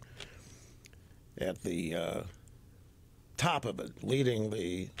at the top of it, leading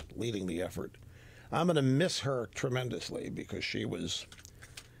the effort. I'm going to miss her tremendously because she was,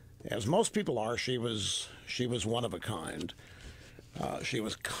 as most people are, she was one of a kind. She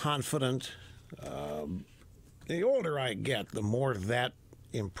was confident. The older I get, the more that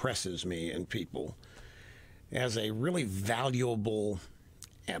impresses me in people as a really valuable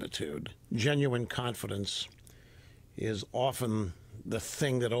attitude. Genuine confidence is often the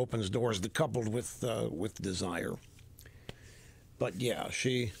thing that opens doors, coupled with desire. But yeah,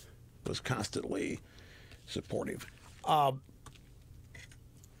 she was constantly supportive. I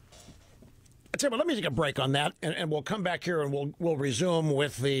tell you what, let me take a break on that, and we'll come back here and we'll resume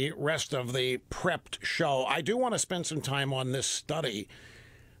with the rest of the prepped show. I do want to spend some time on this study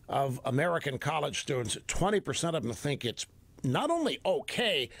of American college students. 20% of them think it's not only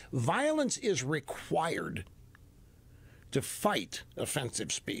okay, violence is required to fight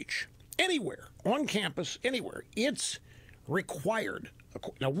offensive speech. Anywhere, on campus, anywhere. It's required.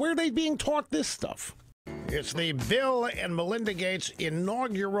 Now, where are they being taught this stuff? It's the Bill and Melinda Gates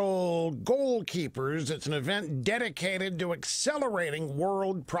inaugural Goalkeepers. It's an event dedicated to accelerating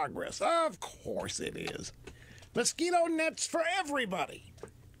world progress. Of course it is. Mosquito nets for everybody.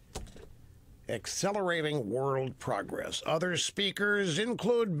 Accelerating world progress. Other speakers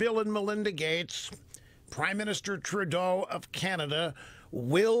include Bill and Melinda Gates, Prime Minister Trudeau of Canada,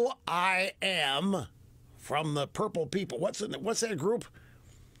 Will I Am from the Purple People. What's that group?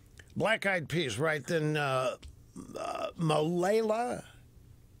 Black Eyed Peas, right? Then Malala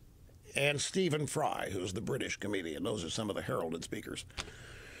and Stephen Fry, who's the British comedian. Those are some of the heralded speakers.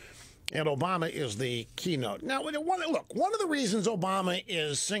 And Obama is the keynote. Now, look, one of the reasons Obama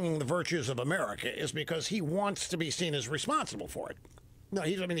is singing the virtues of America is because he wants to be seen as responsible for it. No,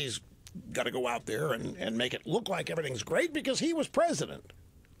 he's got to go out there and make it look like everything's great because he was president.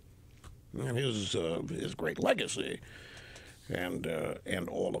 And his great legacy and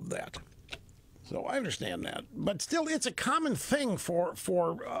all of that. So I understand that. But still, it's a common thing for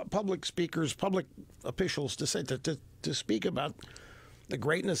public speakers, public officials to say, to speak about the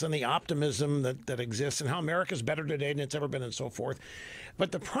greatness and the optimism that exists and how America's better today than it's ever been and so forth.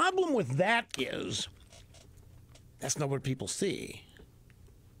 But the problem with that is that's not what people see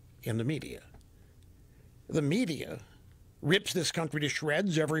in the media. The media rips this country to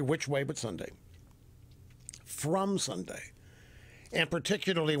shreds every which way but Sunday. From Sunday. And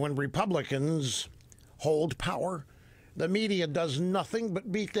particularly when Republicans hold power, the media does nothing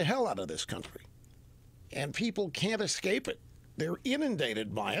but beat the hell out of this country. And people can't escape it. They're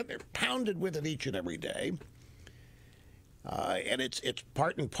inundated by it. They're pounded with it each and every day. And it's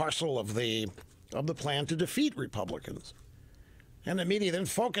part and parcel of the plan to defeat Republicans. And the media then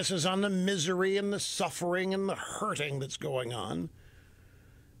focuses on the misery and the suffering and the hurting that's going on.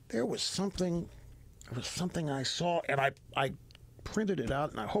 There was something I saw, and I printed it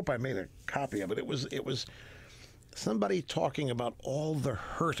out, and I hope I made a copy of it. It was somebody talking about all the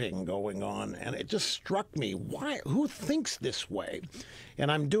hurting going on, and it just struck me, who thinks this way?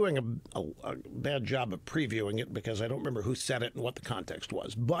 And I'm doing a bad job of previewing it because I don't remember who said it and what the context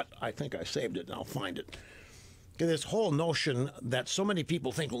was, but I think I saved it, and I'll find it. This whole notion that so many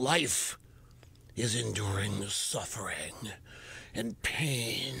people think life is enduring suffering and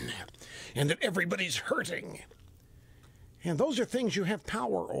pain and that everybody's hurting. And those are things you have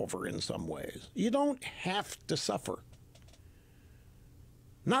power over in some ways. You don't have to suffer.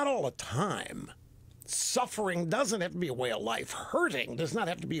 Not all the time. Suffering doesn't have to be a way of life. Hurting does not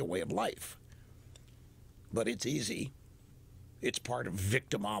have to be a way of life. But it's easy. It's part of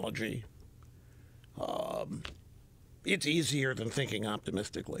victimology. It's easier than thinking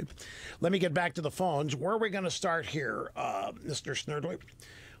optimistically. Let me get back to the phones. Where are we going to start here, Mr. Snerdley?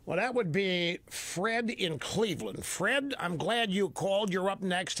 Well, that would be Fred in Cleveland. Fred, I'm glad you called. You're up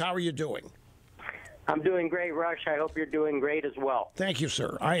next. How are you doing? I'm doing great, Rush. I hope you're doing great as well. Thank you,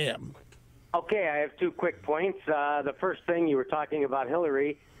 sir. I am. Okay, I have 2 quick points. The first thing, you were talking about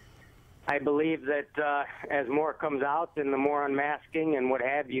Hillary. I believe that as more comes out and the more unmasking and what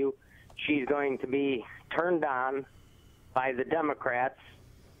have you, she's going to be turned on by the Democrats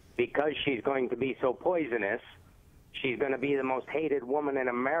because she's going to be so poisonous. She's going to be the most hated woman in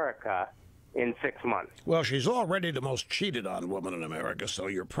America in 6 months. Well, she's already the most cheated on woman in America, so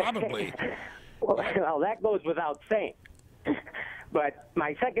you're probably... well, that goes without saying. But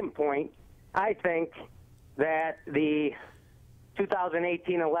my second point, I think that the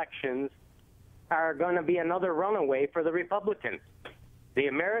 2018 elections are going to be another runaway for the Republicans.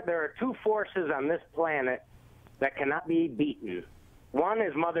 There are 2 forces on this planet that cannot be beaten. One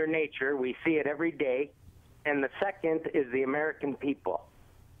is Mother Nature. We see it every day. And the second is the American people.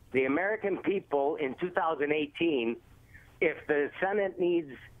 The American people in 2018, if the Senate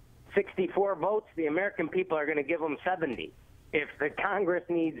needs 64 votes, the American people are going to give them 70. If the Congress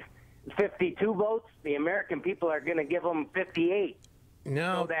needs 52 votes, the American people are going to give them 58.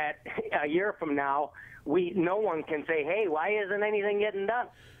 No. So that a year from now, no one can say, hey, why isn't anything getting done?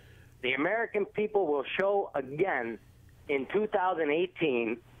 The American people will show again in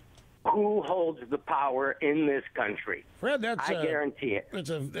 2018 who holds the power in this country. Fred, I guarantee it.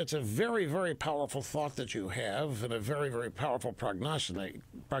 It's a very, very powerful thought that you have, and a very, very powerful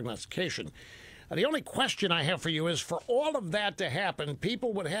prognostication. The only question I have for you is, for all of that to happen,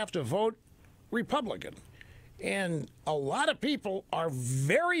 people would have to vote Republican. And a lot of people are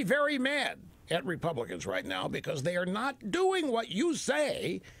very, very mad at Republicans right now because they are not doing what you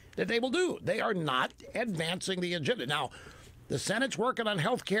say that they will do. They are not advancing the agenda. Now, the Senate's working on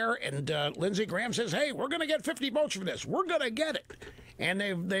health care, and Lindsey Graham says, hey, we're going to get 50 votes for this. We're going to get it. And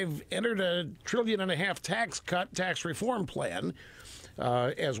they've entered a $1.5 trillion tax reform plan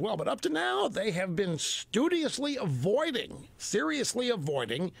as well. But up to now, they have been seriously avoiding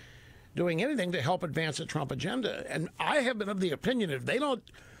doing anything to help advance the Trump agenda. And I have been of the opinion if they don't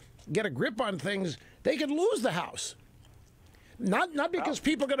get a grip on things, they could lose the House. Not because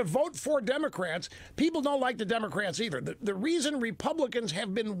people are going to vote for Democrats. People don't like the Democrats either. The reason Republicans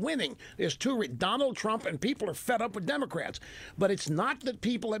have been winning is Donald Trump, and people are fed up with Democrats. But it's not that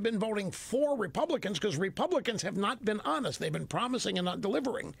people have been voting for Republicans, because Republicans have not been honest. They've been promising and not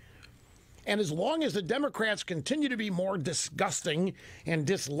delivering. And as long as the Democrats continue to be more disgusting and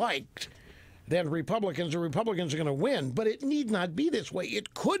disliked than Republicans are going to win. But it need not be this way.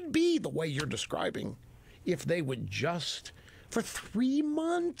 It could be the way you're describing if they would just, for 3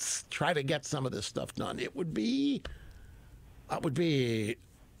 months, try to get some of this stuff done. It would be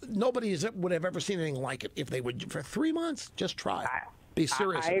nobody would have ever seen anything like it if they would, for 3 months, just try. Be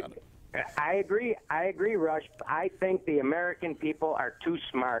serious about it. I agree, Rush. I think the American people are too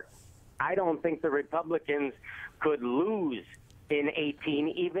smart. I don't think the Republicans could lose in 18,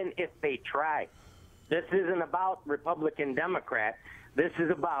 even if they try. This isn't about Republican Democrat. This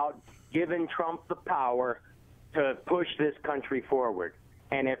is about giving Trump the power to push this country forward.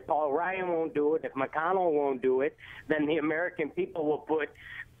 And if Paul Ryan won't do it, if McConnell won't do it, then the American people will put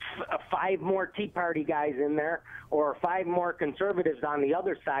 5 more Tea Party guys in there, or 5 more conservatives on the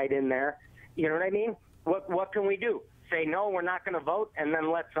other side in there. You know what I mean? What can we do? Say, no, we're not going to vote, and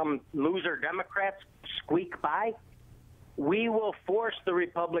then let some loser Democrats squeak by? We will force the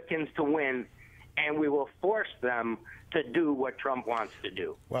Republicans to win, and we will force them to do what Trump wants to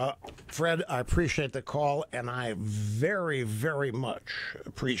do. Well, Fred, I appreciate the call, and I very, very much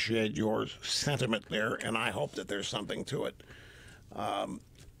appreciate your sentiment there, and I hope that there's something to it.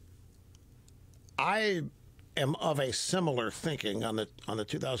 I am of a similar thinking on the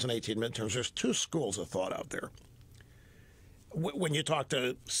 2018 midterms. There's 2 schools of thought out there. When you talk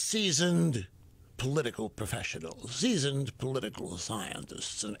to seasoned political professionals, seasoned political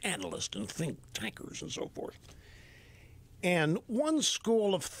scientists and analysts and think tankers and so forth. And one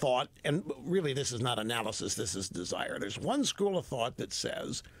school of thought, and really this is not analysis, this is desire. There's one school of thought that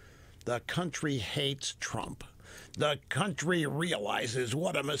says the country hates Trump. The country realizes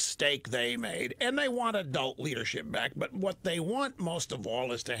what a mistake they made, and they want adult leadership back. But what they want most of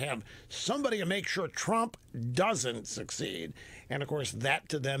all is to have somebody to make sure Trump doesn't succeed. And, of course, that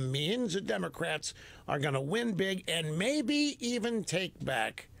to them means the Democrats are going to win big and maybe even take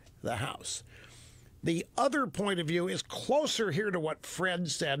back the House. The other point of view is closer here to what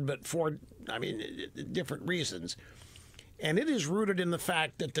Fred said, but for, different reasons. And it is rooted in the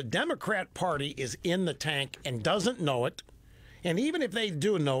fact that the Democrat Party is in the tank and doesn't know it. And even if they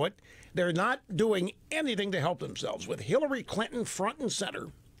do know it, they're not doing anything to help themselves. With Hillary Clinton front and center,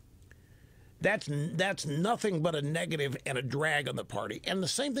 that's nothing but a negative and a drag on the party. And the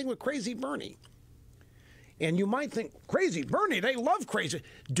same thing with Crazy Bernie. And you might think, Crazy Bernie, they love Crazy.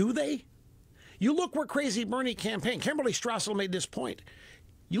 Do they? You look where Crazy Bernie campaigned. Kimberly Strassel made this point.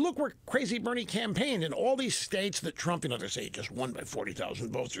 You look where Crazy Bernie campaigned in all these states that Trump, they say he just won by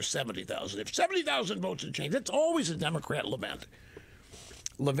 40,000 votes or 70,000. If 70,000 votes had changed, it's always a Democrat lament.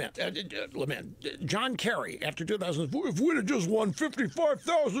 John Kerry, after 2004, if we'd have just won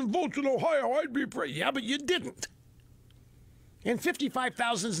 55,000 votes in Ohio, I'd be proud. Yeah, but you didn't. And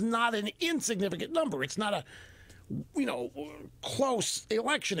 55,000 is not an insignificant number. It's not a, close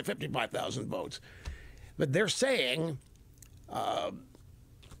election at 55,000 votes. But they're saying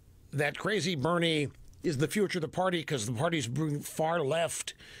that Crazy Bernie is the future of the party because the party's far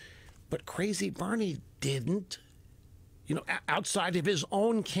left. But Crazy Bernie didn't. Outside of his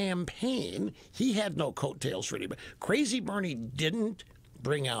own campaign, he had no coattails for anybody. Crazy Bernie didn't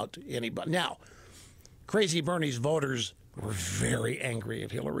bring out anybody. Now, Crazy Bernie's voters were very angry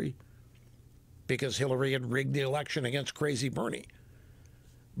at Hillary because Hillary had rigged the election against Crazy Bernie.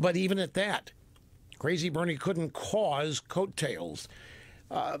 But even at that, Crazy Bernie couldn't cause coattails.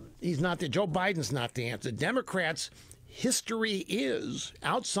 Joe Biden's not the answer. Democrats, history is,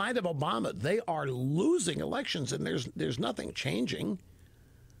 outside of Obama, they are losing elections, and there's nothing changing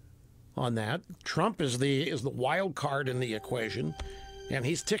on that. Trump is the wild card in the equation, and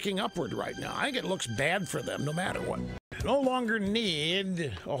he's ticking upward right now. I think it looks bad for them no matter what. No longer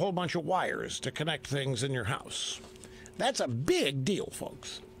need a whole bunch of wires to connect things in your house. That's a big deal,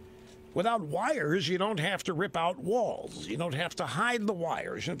 folks. Without wires, you don't have to rip out walls. You don't have to hide the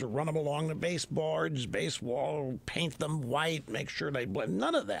wires. You don't have to run them along the baseboards, base wall, paint them white, make sure they blend.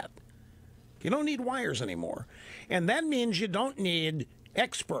 None of that. You don't need wires anymore. And that means you don't need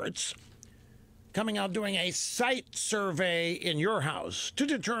experts coming out doing a site survey in your house to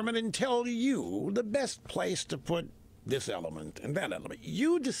determine and tell you the best place to put this element and that element.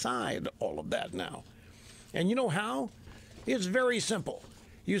 You decide all of that now. And you know how? It's very simple.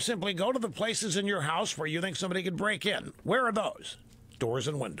 You simply go to the places in your house where you think somebody could break in. Where are those? Doors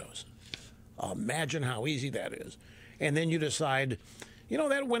and windows. Imagine how easy that is. And then you decide, you know,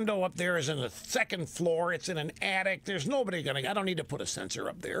 that window up there is in the second floor. It's in an attic. There's nobody going to, I don't need to put a sensor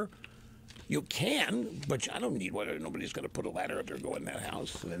up there. You can, but I don't need one. Nobody's going to put a ladder up there and go in that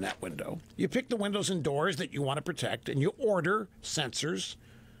house and in that window. You pick the windows and doors that you want to protect, and you order sensors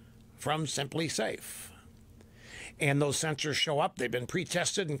from Simply Safe. And those sensors show up. They've been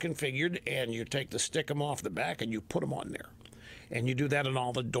pre-tested and configured, and you take the stick-em off the back and you put them on there. And you do that in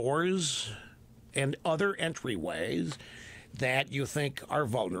all the doors and other entryways that you think are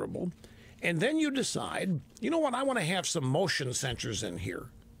vulnerable. And then you decide, you know what, I want to have some motion sensors in here.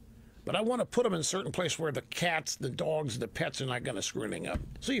 But I want to put them in a certain place where the cats, the dogs, the pets are not going to screw anything up.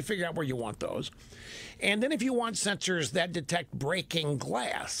 So you figure out where you want those. And then if you want sensors that detect breaking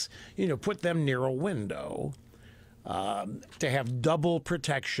glass, you know, put them near a window. To have double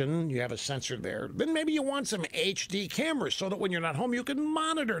protection, you have a sensor there. Then maybe you want some HD cameras so that when you're not home, you can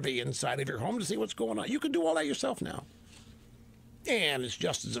monitor the inside of your home to see what's going on. You can do all that yourself now. And it's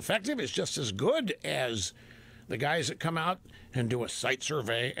just as effective, it's just as good as the guys that come out and do a site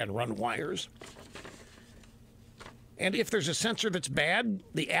survey and run wires. And if there's a sensor that's bad,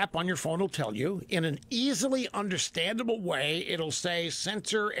 the app on your phone will tell you in an easily understandable way. It'll say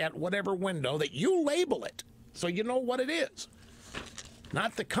sensor at whatever window, that you label it so you know what it is,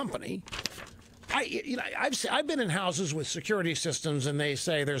 not the company. I've been in houses with security systems, and they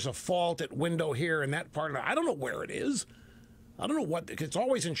say there's a fault at window here and that part of it. I don't know where it is. I don't know what. It's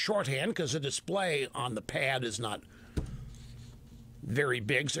always in shorthand because the display on the pad is not very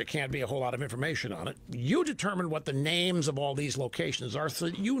big, so there can't be a whole lot of information on it. You determine what the names of all these locations are so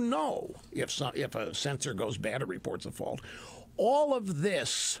that you know if a sensor goes bad or reports a fault. All of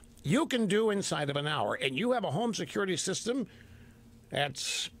this you can do inside of an hour, and you have a home security system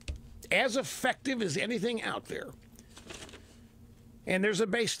that's as effective as anything out there. And there's a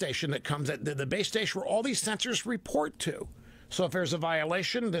base station that comes at the base station where all these sensors report to. So if there's a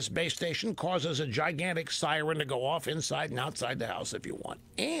violation, this base station causes a gigantic siren to go off inside and outside the house if you want.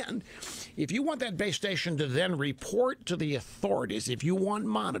 And if you want that base station to then report to the authorities, if you want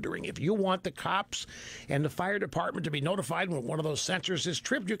monitoring, if you want the cops and the fire department to be notified when one of those sensors is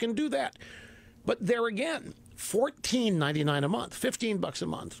tripped, you can do that. But there again, $14.99 a month, $15 a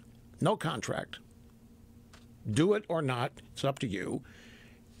month, no contract. Do it or not, it's up to you.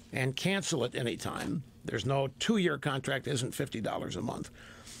 And cancel it anytime. There's no 2-year contract, isn't $50 a month.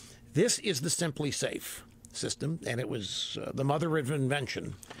 This is the Simply Safe system, and it was the mother of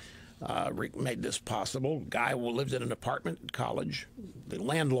invention made this possible. Guy who lived in an apartment at college. The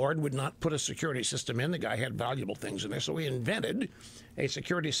landlord would not put a security system in. The guy had valuable things in there, so he invented a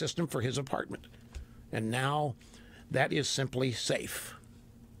security system for his apartment. And now that is Simply Safe.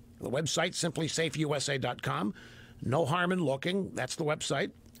 The website, simplysafeusa.com. No harm in looking. That's the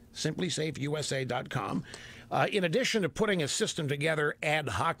website. simplysafeusa.com. In addition to putting a system together ad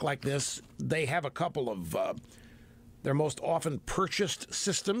hoc like this, they have a couple of their most often purchased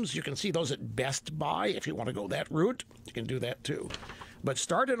systems. You can see those at Best Buy. If you want to go that route, you can do that too. But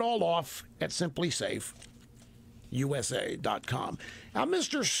start it all off at simplysafeusa.com. Now,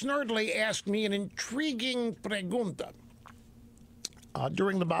 Mr. Snerdley asked me an intriguing pregunta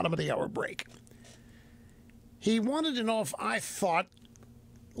during the bottom of the hour break. He wanted to know if I thought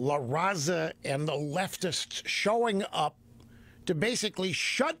La Raza and the leftists showing up to basically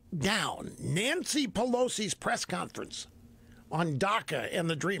shut down Nancy Pelosi's press conference on DACA and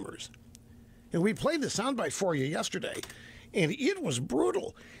the Dreamers. And we played the soundbite for you yesterday. And it was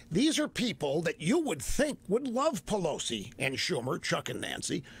brutal. These are people that you would think would love Pelosi and Schumer, Chuck and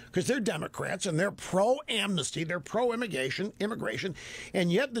Nancy, because they're Democrats and they're pro-amnesty, they're pro-immigration,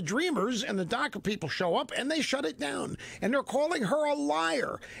 and yet the Dreamers and the DACA people show up and they shut it down. And they're calling her a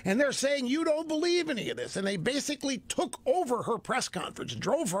liar. And they're saying, you don't believe any of this. And they basically took over her press conference,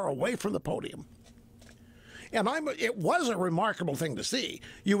 drove her away from the podium. And it was a remarkable thing to see.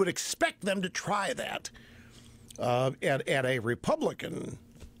 You would expect them to try that at a Republican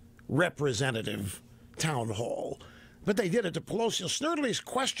representative town hall. But they did it to Pelosi. Snerdley's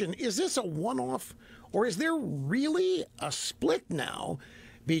question, is this a one-off, or is there really a split now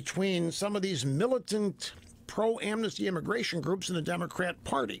between some of these militant pro-amnesty immigration groups in the Democrat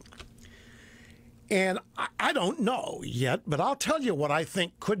Party? And I don't know yet, but I'll tell you what I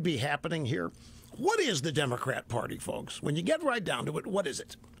think could be happening here. What is the Democrat Party, folks? When you get right down to it, what is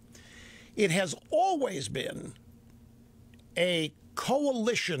it? It has always been a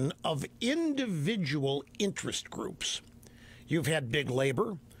coalition of individual interest groups. You've had big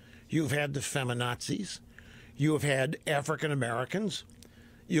labor, you've had the feminazis, you have had African Americans,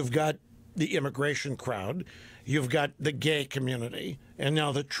 you've got the immigration crowd, you've got the gay community, and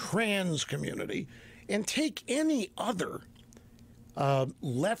now the trans community, and take any other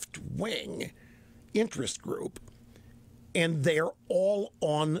left-wing interest group, and they're all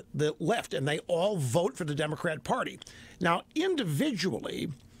on the left, and they all vote for the Democrat Party. Now, individually,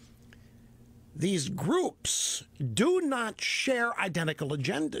 these groups do not share identical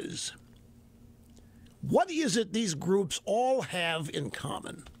agendas. What is it these groups all have in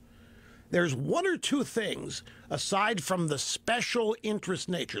common? There's one or two things, aside from the special interest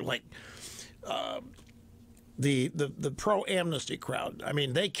nature, like the pro-amnesty crowd. I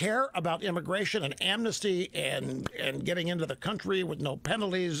mean, they care about immigration and amnesty and getting into the country with no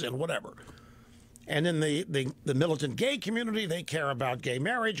penalties and whatever. And in the militant gay community, they care about gay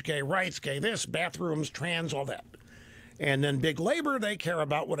marriage, gay rights, gay this, bathrooms, trans, all that. And then big labor, they care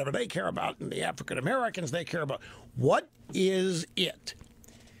about whatever they care about. And the African Americans, they care about. What is it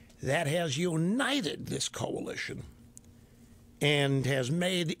that has united this coalition and has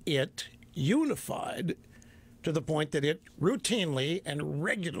made it unified to the point that it routinely and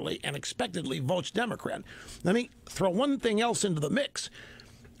regularly and expectedly votes Democrat? Let me throw one thing else into the mix,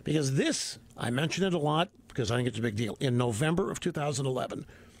 because this, I mention it a lot because I think it's a big deal. In November of 2011,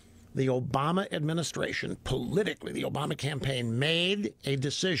 the Obama administration, politically, the Obama campaign made a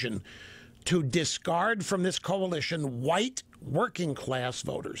decision to discard from this coalition white working class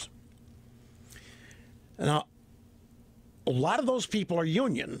voters. Now, a lot of those people are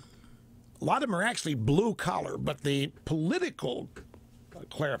union. A lot of them are actually blue collar, but the political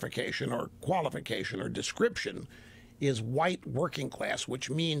clarification or qualification or description is white working class, which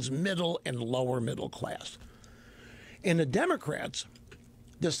means middle and lower middle class. And the Democrats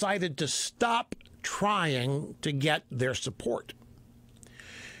decided to stop trying to get their support.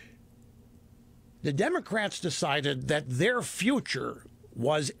 The Democrats decided that their future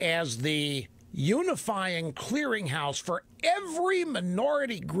was as the unifying clearinghouse for every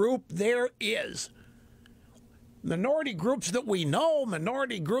minority group there is. Minority groups that we know,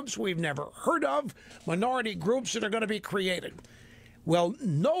 minority groups we've never heard of, minority groups that are going to be created. Well,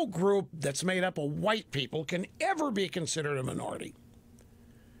 no group that's made up of white people can ever be considered a minority.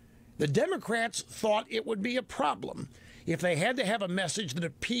 The Democrats thought it would be a problem if they had to have a message that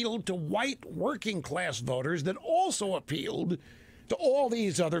appealed to white working class voters that also appealed to all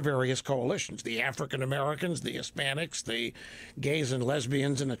these other various coalitions, the African Americans, the Hispanics, the gays and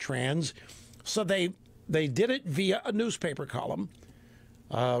lesbians, and the trans. So they did it via a newspaper column.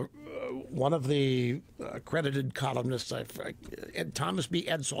 One of the accredited columnists, Thomas B.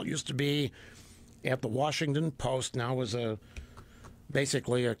 Edsall, used to be at the Washington Post, now is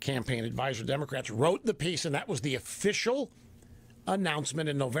basically a campaign advisor. Democrats wrote the piece, and that was the official announcement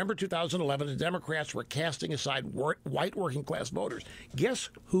in November 2011. The Democrats were casting aside white working class voters. Guess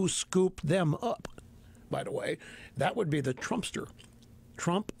who scooped them up, by the way? That would be the Trumpster.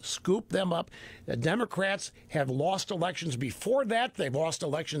 Trump scooped them up. The Democrats have lost elections before that. They've lost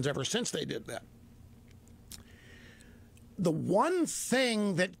elections ever since they did that. The one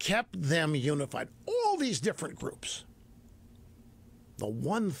thing that kept them unified, all these different groups, the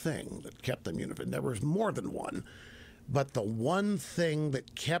one thing that kept them unified, there was more than one, but the one thing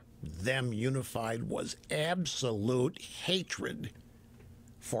that kept them unified was absolute hatred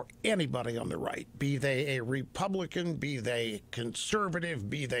for anybody on the right, be they a Republican, be they conservative,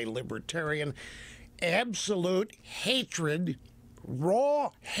 be they libertarian. Absolute hatred,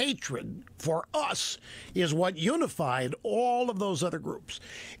 raw hatred for us is what unified all of those other groups.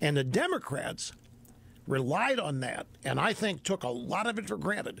 And the Democrats relied on that, and I think took a lot of it for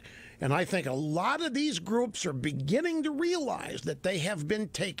granted. And I think a lot of these groups are beginning to realize that they have been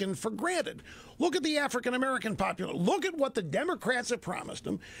taken for granted. Look at the African American population. Look at what the Democrats have promised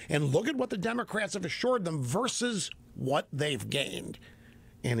them, and look at what the Democrats have assured them versus what they've gained.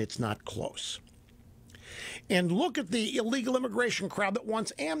 And it's not close. And look at the illegal immigration crowd that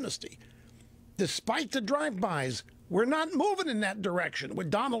wants amnesty. Despite the drive-bys, we're not moving in that direction.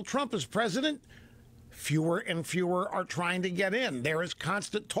 With Donald Trump as president, fewer and fewer are trying to get in. There is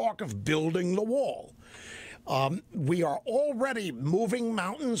constant talk of building the wall. We are already moving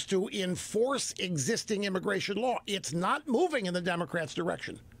mountains to enforce existing immigration law. It's not moving in the Democrats'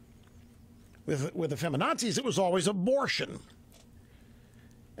 direction. With the feminazis, it was always abortion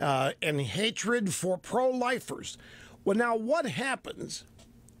and hatred for pro-lifers. Well, now what happens?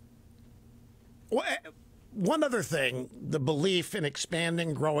 One other thing, the belief in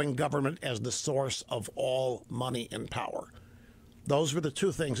expanding, growing government as the source of all money and power. Those were the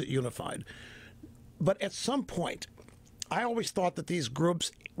two things that unified. But at some point, I always thought that these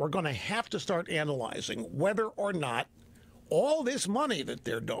groups were going to have to start analyzing whether or not all this money that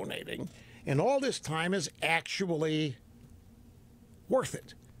they're donating and all this time is actually worth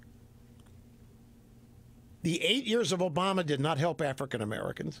it. The 8 years of Obama did not help African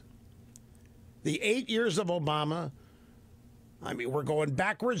Americans. The 8 years of Obama, I mean, we're going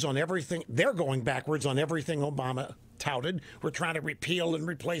backwards on everything. They're going backwards on everything Obama touted. We're trying to repeal and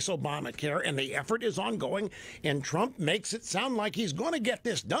replace Obamacare, and the effort is ongoing, and Trump makes it sound like he's going to get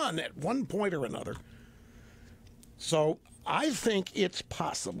this done at one point or another. So I think it's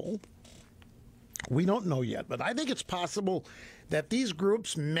possible, we don't know yet, but I think it's possible that these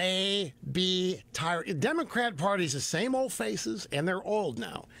groups may be tired. The Democrat Party's the same old faces, and they're old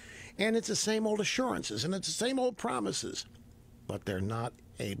now. And it's the same old assurances, and it's the same old promises, but they're not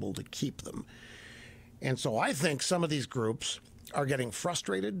able to keep them. And so I think some of these groups are getting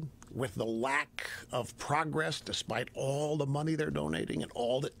frustrated with the lack of progress despite all the money they're donating and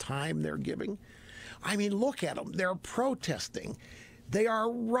all the time they're giving. I mean, look at them. They're protesting. They are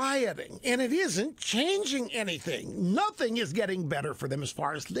rioting, and it isn't changing anything. Nothing is getting better for them as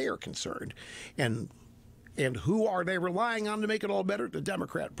far as they're concerned. And who are they relying on to make it all better? The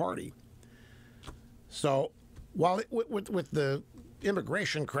Democrat Party. So while with the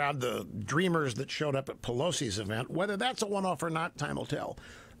immigration crowd, the dreamers that showed up at Pelosi's event, whether that's a one-off or not, time will tell.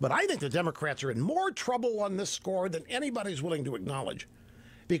 But I think the Democrats are in more trouble on this score than anybody's willing to acknowledge,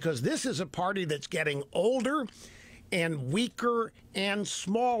 because this is a party that's getting older and weaker and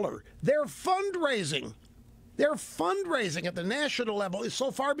smaller. Their fundraising at the national level is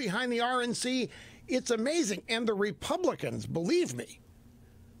so far behind the RNC, it's amazing. And the Republicans, believe me,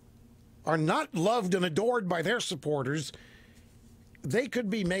 are not loved and adored by their supporters. They could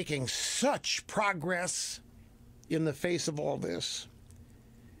be making such progress in the face of all this.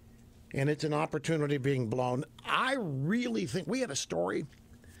 And it's an opportunity being blown. I really think we had a story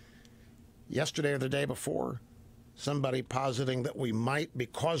yesterday or the day before, somebody positing that we might,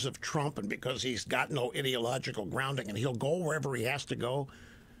 because of Trump and because he's got no ideological grounding and he'll go wherever he has to go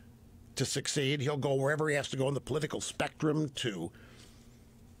to succeed. He'll go wherever he has to go in the political spectrum to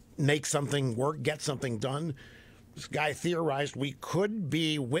make something work, get something done. This guy theorized we could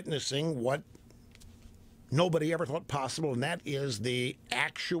be witnessing what nobody ever thought possible, and that is the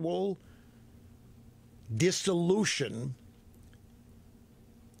actual dissolution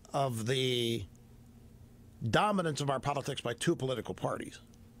of the dominance of our politics by two political parties.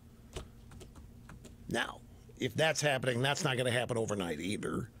 Now, if that's happening, that's not going to happen overnight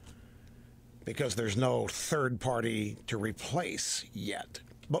either, because there's no third party to replace yet.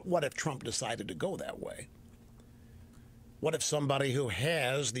 But what if Trump decided to go that way? What if somebody who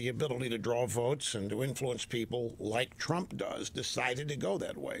has the ability to draw votes and to influence people like Trump does decided to go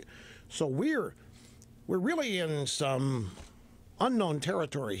that way? So we're really in some unknown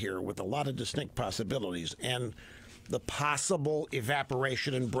territory here with a lot of distinct possibilities, and the possible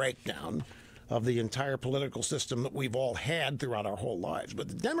evaporation and breakdown of the entire political system that we've all had throughout our whole lives. But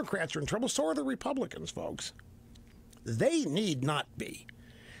the Democrats are in trouble, so are the Republicans, folks. They need not be.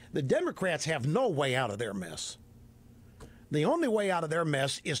 The Democrats have no way out of their mess. The only way out of their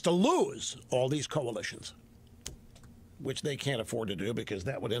mess is to lose all these coalitions, which they can't afford to do because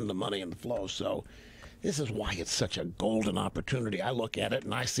that would end the money and the flow. So this is why it's such a golden opportunity. I look at it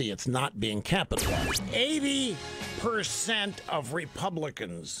and I see it's not being capitalized. 80% of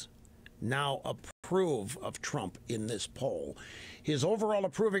Republicans now approve of Trump in this poll. His overall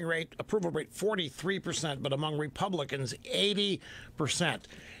approval rate 43%, but among Republicans, 80%.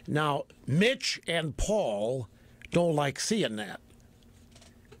 Now, Mitch and Paul don't like seeing that.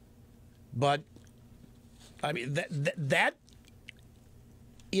 But I mean, that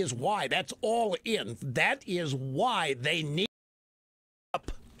is why. That's all in. That is why they need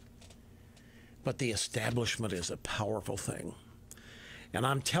up. But the establishment is a powerful thing. And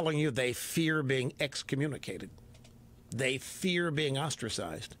I'm telling you, they fear being excommunicated. They fear being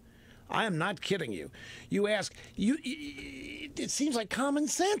ostracized. I am not kidding you. You ask, it seems like common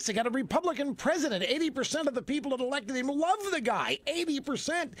sense. They got a Republican president. 80% of the people that elected him love the guy.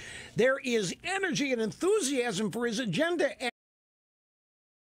 80%. There is energy and enthusiasm for his agenda.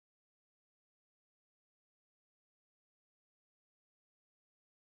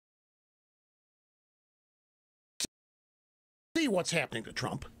 See what's happening to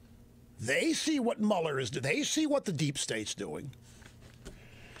Trump. They see what Mueller is doing. They see what the deep state's doing.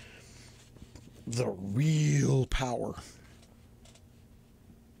 The real power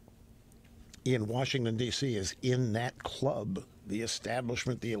in Washington, D.C. is in that club, the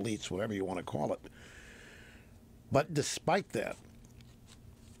establishment, the elites, whatever you want to call it. But despite that,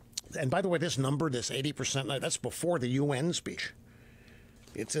 and by the way, this number, this 80%, that's before the UN speech.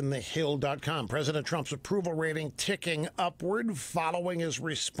 It's in thehill.com. President Trump's approval rating ticking upward following his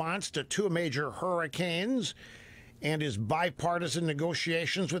response to 2 major hurricanes and his bipartisan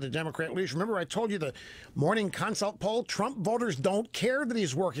negotiations with the Democrat leaders. Remember, I told you the morning consult poll, Trump voters don't care that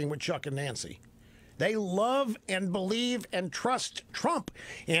he's working with Chuck and Nancy. They love and believe and trust Trump.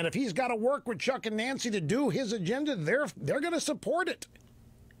 And if he's got to work with Chuck and Nancy to do his agenda, they're going to support it.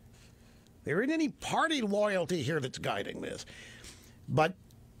 There isn't any party loyalty here that's guiding this. But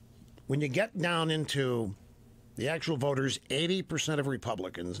when you get down into the actual voters, 80% of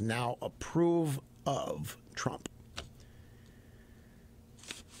Republicans now approve of Trump.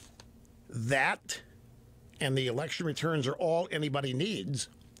 That and the election returns are all anybody needs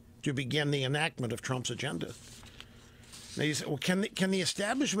to begin the enactment of Trump's agenda. Now you say, well, can the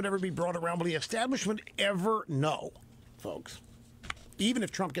establishment ever be brought around? Will the establishment ever? No, folks. Even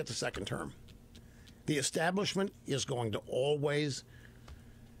if Trump gets a second term, the establishment is going to always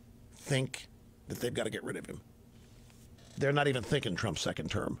think that they've got to get rid of him. They're not even thinking Trump's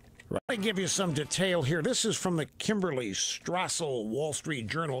second term. Right. I give you some detail here. This is from the Kimberly Strassel Wall Street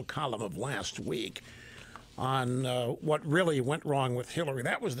Journal column of last week on what really went wrong with Hillary.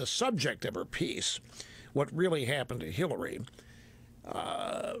 That was the subject of her piece, what really happened to Hillary.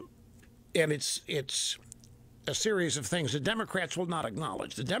 And it's a series of things the Democrats will not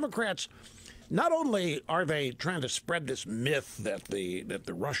acknowledge. The Democrats, not only are they trying to spread this myth that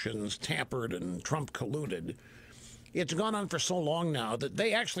the Russians tampered and Trump colluded, it's gone on for so long now that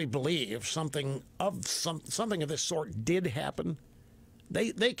they actually believe something of this sort did happen.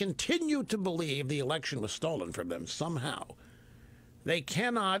 They continue to believe the election was stolen from them somehow. They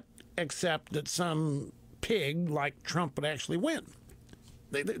cannot accept that some pig like Trump would actually win.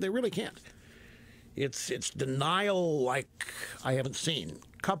 They really can't. It's denial like I haven't seen,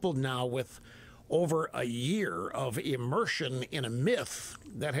 coupled now with over a year of immersion in a myth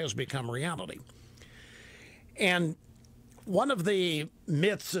that has become reality. And one of the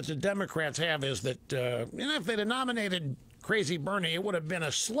myths that the Democrats have is that if they'd have nominated Crazy Bernie, it would have been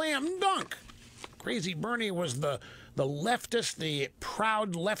a slam dunk. Crazy Bernie was the leftist, the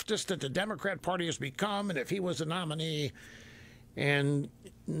proud leftist that the Democrat Party has become, and if he was a nominee, and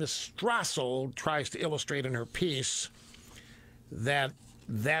Ms. Strassel tries to illustrate in her piece that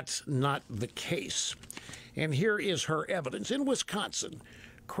that's not the case. And here is her evidence. In Wisconsin,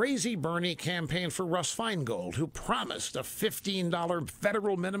 Crazy Bernie campaigned for Russ Feingold, who promised a $15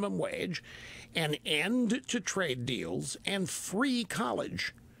 federal minimum wage, an end to trade deals, and free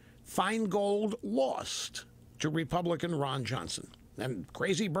college. Feingold lost to Republican Ron Johnson. And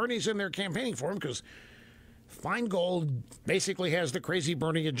Crazy Bernie's in there campaigning for him because Feingold basically has the Crazy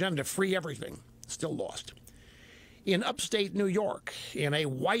Bernie agenda, free everything. Still lost. In upstate New York, in a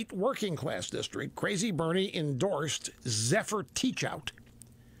white working class district, Crazy Bernie endorsed Zephyr Teachout.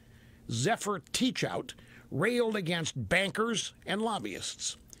 Zephyr Teachout railed against bankers and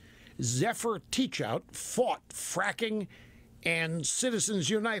lobbyists. Zephyr Teachout fought fracking and Citizens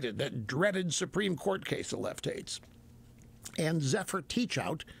United, that dreaded Supreme Court case the left hates. And Zephyr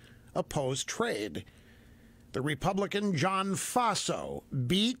Teachout opposed trade. The Republican John Faso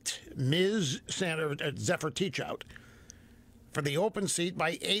beat Zephyr Teachout for the open seat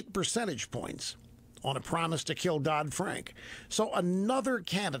by 8 percentage points on a promise to kill Dodd-Frank. So another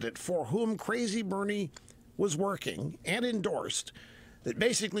candidate for whom Crazy Bernie was working and endorsed, that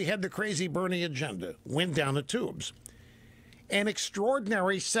basically had the Crazy Bernie agenda, went down the tubes. An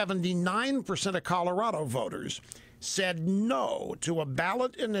extraordinary 79% of Colorado voters said no to a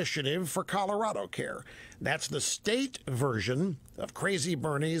ballot initiative for Colorado Care. That's the state version of Crazy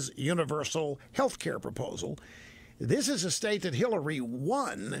Bernie's universal health care proposal. This is a state that Hillary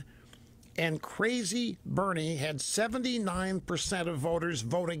won, and Crazy Bernie had 79% of voters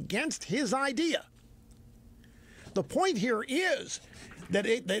vote against his idea. The point here is that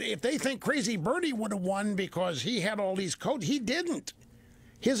if they think Crazy Bernie would have won because he had all these codes, he didn't.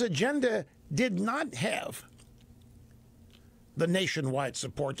 His agenda did not have the nationwide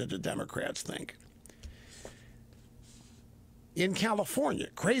support that the Democrats think. In California,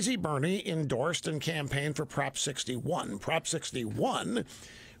 Crazy Bernie endorsed and campaigned for Prop 61. Prop 61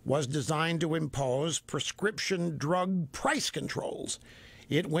 was designed to impose prescription drug price controls.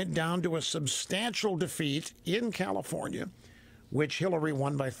 It went down to a substantial defeat in California, which Hillary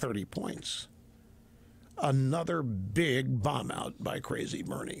won by 30 points. Another big bomb out by Crazy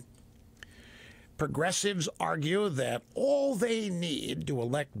Bernie. Progressives argue that all they need to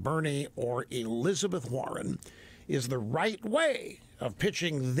elect Bernie or Elizabeth Warren is the right way of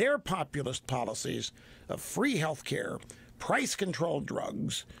pitching their populist policies of free health care, price-controlled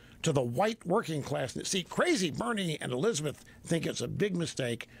drugs to the white working class. See, Crazy Bernie and Elizabeth think it's a big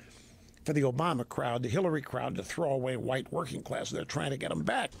mistake for the Obama crowd, the Hillary crowd, to throw away white working class. They're trying to get them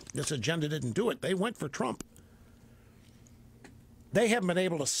back. This agenda didn't do it. They went for Trump. They haven't been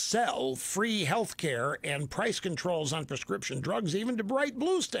able to sell free health care and price controls on prescription drugs even to bright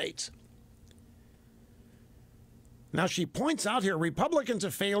blue states. Now, she points out here, Republicans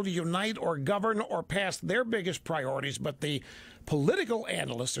have failed to unite or govern or pass their biggest priorities, but the political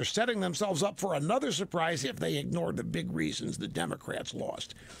analysts are setting themselves up for another surprise if they ignore the big reasons the Democrats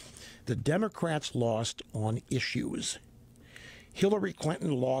lost. The Democrats lost on issues. Hillary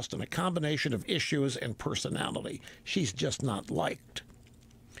Clinton lost on a combination of issues and personality. She's just not liked.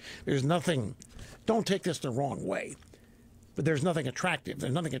 There's nothing, don't take this the wrong way, but there's nothing attractive.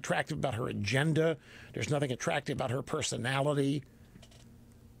 There's nothing attractive about her agenda. There's nothing attractive about her personality.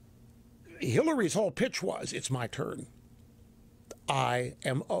 Hillary's whole pitch was, it's my turn. I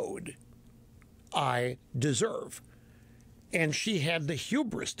am owed. I deserve. And she had the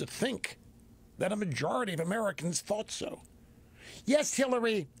hubris to think that a majority of Americans thought so. Yes,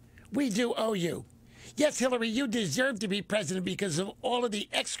 Hillary, we do owe you. Yes, Hillary, you deserve to be president because of all of the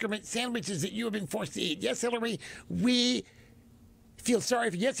excrement sandwiches that you have been forced to eat. Yes, Hillary, we feel sorry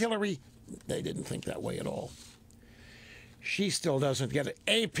for you. Yes, Hillary. They didn't think that way at all. She still doesn't get it.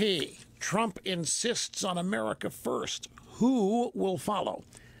 AP, Trump insists on America first. Who will follow?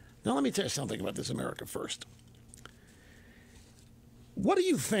 Now, let me tell you something about this America first. What do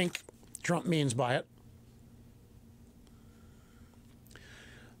you think Trump means by it?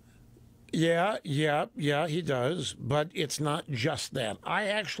 Yeah, he does. But it's not just that. I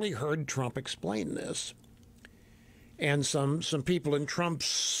actually heard Trump explain this. And some people in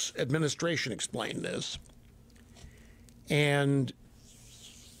Trump's administration explained this. And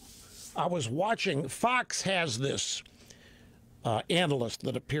I was watching, Fox has this analyst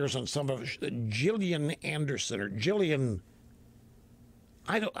that appears on some of Gillian Anderson, or Gillian,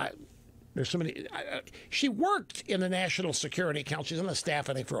 there's so many, she worked in the National Security Council. She's on the staff,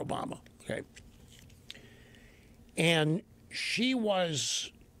 I think, for Obama. Okay. And she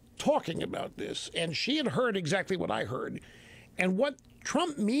was talking about this, and she had heard exactly what I heard. And what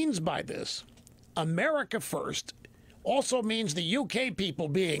Trump means by this, America first, also means the UK people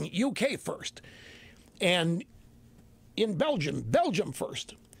being UK first. And in Belgium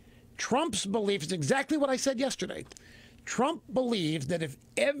first. Trump's belief is exactly what I said yesterday. Trump believes that if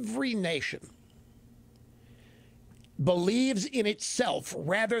every nation believes in itself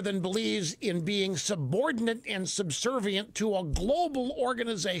rather than believes in being subordinate and subservient to a global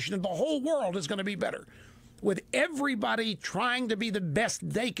organization, the whole world is going to be better. With everybody trying to be the best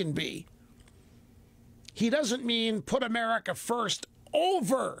they can be. He doesn't mean put America first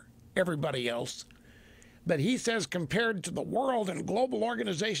over everybody else. But he says compared to the world and global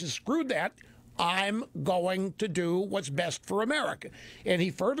organizations, screw that, I'm going to do what's best for America. And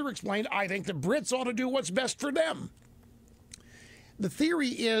he further explained, I think the Brits ought to do what's best for them. The theory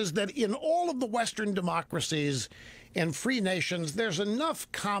is that in all of the Western democracies and free nations, there's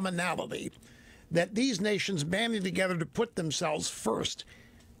enough commonality that these nations banding together to put themselves first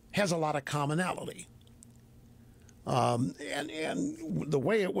has a lot of commonality. And the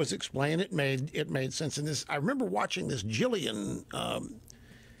way it was explained, it made sense. In this, I remember watching this Gillian, I'm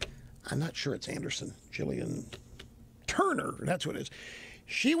not sure it's Anderson, Gillian Turner, that's what it is.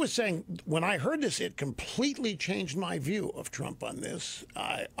 She was saying, when I heard this, it completely changed my view of Trump on this.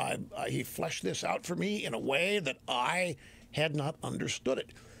 He fleshed this out for me in a way that I had not understood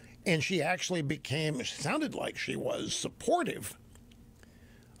it. And she actually sounded like she was supportive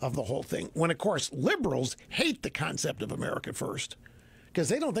of the whole thing. When, of course, liberals hate the concept of America first because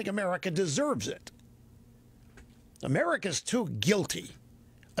they don't think America deserves it. America's too guilty.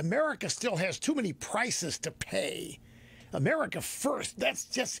 America still has too many prices to pay. America first,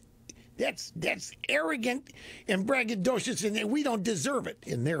 that's arrogant and braggadocious, and we don't deserve it,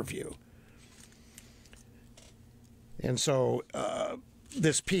 in their view. And so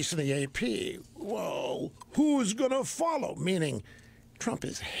this piece in the AP, well, who's going to follow? Meaning Trump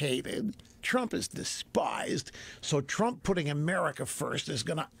is hated. Trump is despised. So Trump putting America first is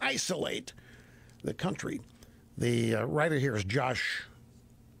going to isolate the country. The writer here is Josh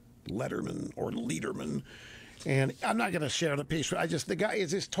Lederman. And I'm not going to share the piece. The guy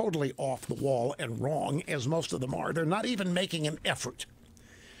is just totally off the wall and wrong, as most of them are. They're not even making an effort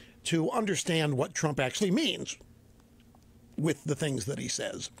to understand what Trump actually means with the things that he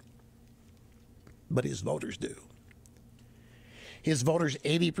says. But his voters do. His voters,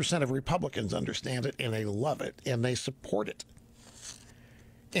 80% of Republicans understand it, and they love it, and they support it.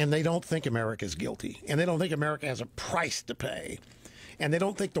 And they don't think America's guilty, and they don't think America has a price to pay. And they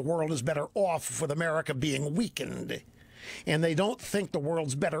don't think the world is better off with America being weakened. And they don't think the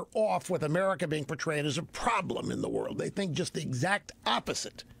world's better off with America being portrayed as a problem in the world. They think just the exact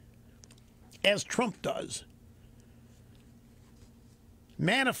opposite, as Trump does.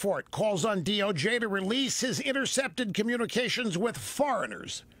 Manafort calls on DOJ to release his intercepted communications with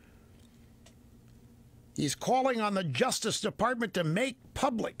foreigners. He's calling on the Justice Department to make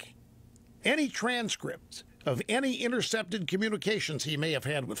public any transcripts of any intercepted communications he may have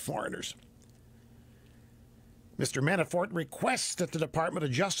had with foreigners. Mr. Manafort requests that the Department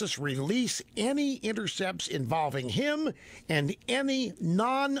of Justice release any intercepts involving him and any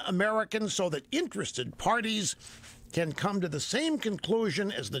non-Americans so that interested parties can come to the same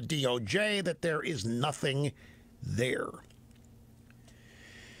conclusion as the DOJ, that there is nothing there.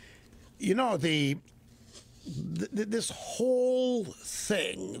 You know, this whole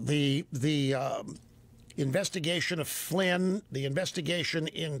thing, the investigation of Flynn, the investigation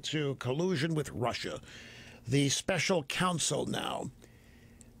into collusion with Russia, the special counsel now.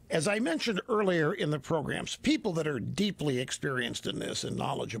 As I mentioned earlier in the programs, people that are deeply experienced in this and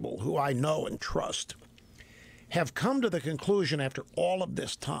knowledgeable, who I know and trust, have come to the conclusion after all of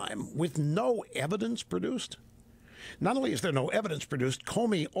this time, with no evidence produced. Not only is there no evidence produced,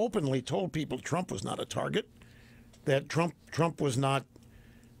 Comey openly told people Trump was not a target, that Trump was not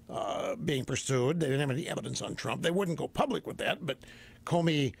being pursued. They didn't have any evidence on Trump. They wouldn't go public with that, but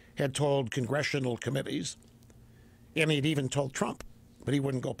Comey had told congressional committees, and he'd even told Trump, but he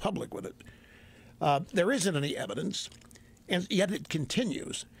wouldn't go public with it. There isn't any evidence, and yet it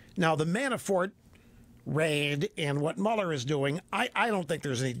continues. Now, the Manafort raid and what Mueller is doing, I don't think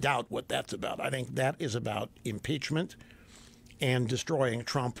there's any doubt what that's about. I think that is about impeachment and destroying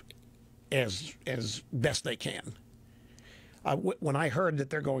Trump as best they can. When I heard that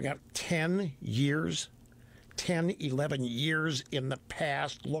they're going out 10 years, 10, 11 years in the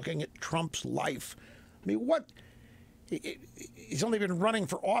past looking at Trump's life, I mean, what? He's only been running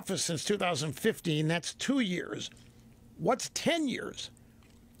for office since 2015. That's 2 years. What's 10 years?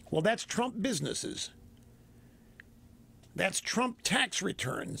 Well, that's Trump businesses. That's Trump tax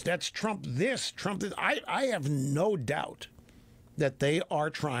returns. That's Trump this, Trump this. I have no doubt that they are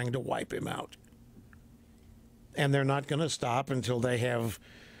trying to wipe him out. And they're not going to stop until they have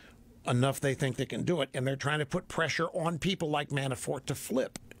enough they think they can do it. And they're trying to put pressure on people like Manafort to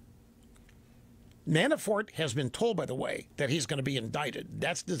flip. Manafort has been told, by the way, that he's going to be indicted.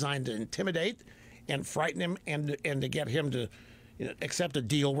 That's designed to intimidate and frighten him and to get him to accept a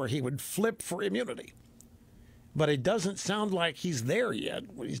deal where he would flip for immunity. But it doesn't sound like he's there yet.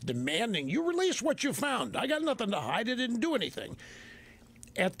 He's demanding, you release what you found. I got nothing to hide. I didn't do anything.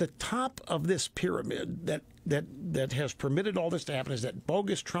 At the top of this pyramid that has permitted all this to happen is that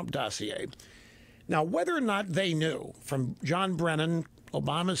bogus Trump dossier. Now, whether or not they knew, from John Brennan,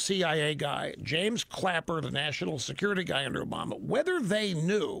 Obama's CIA guy, James Clapper, the national security guy under Obama, whether they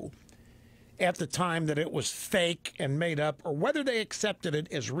knew at the time that it was fake and made up, or whether they accepted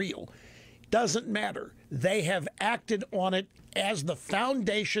it as real, doesn't matter. They have acted on it as the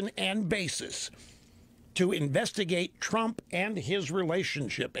foundation and basis to investigate Trump and his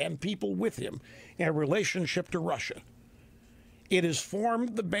relationship and people with him and relationship to Russia. It has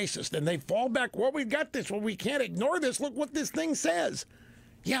formed the basis. Then they fall back, well, we've got this. Well, we can't ignore this. Look what this thing says.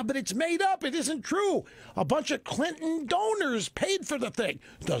 Yeah, but it's made up. It isn't true. A bunch of Clinton donors paid for the thing.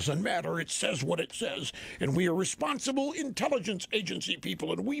 Doesn't matter. It says what it says. And we are responsible intelligence agency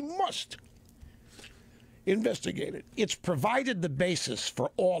people, and we must. investigated. It's provided the basis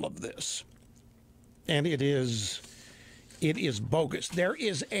for all of this, and it is bogus. There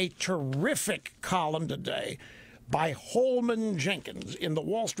is a terrific column today by Holman Jenkins in the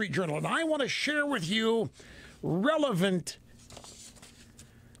Wall Street Journal, and I want to share with you relevant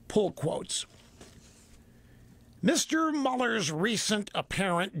pull quotes. Mr. Mueller's recent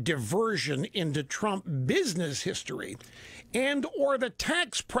apparent diversion into Trump business history and or the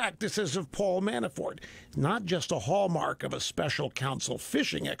tax practices of Paul Manafort, not just a hallmark of a special counsel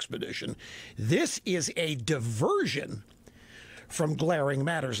fishing expedition. This is a diversion from glaring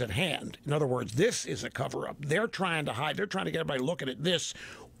matters at hand. In other words, this is a cover-up. They're trying to hide. They're trying to get everybody looking at this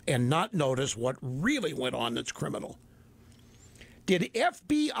and not notice what really went on that's criminal. Did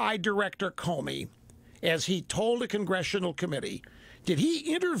FBI Director Comey, as he told a congressional committee, did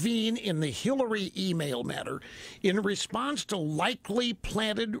he intervene in the Hillary email matter in response to likely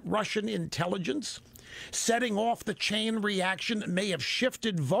planted Russian intelligence, setting off the chain reaction that may have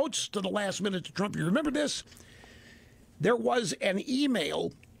shifted votes to the last minute to Trump? You remember this? There was an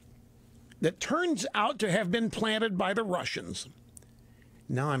email that turns out to have been planted by the Russians.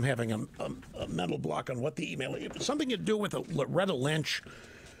 Now I'm having a mental block on what the email is. Something to do with Loretta Lynch.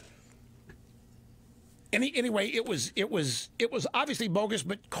 Anyway, it was obviously bogus,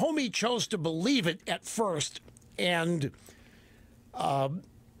 but Comey chose to believe it at first and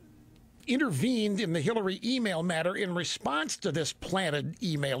intervened in the Hillary email matter in response to this planted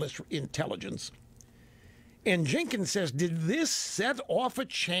email intelligence. And Jenkins says, did this set off a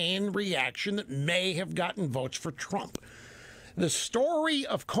chain reaction that may have gotten votes for Trump? The story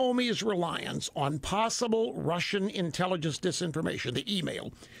of Comey's reliance on possible Russian intelligence disinformation, the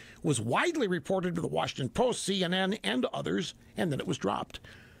email, was widely reported to the Washington Post, CNN, and others, and then it was dropped.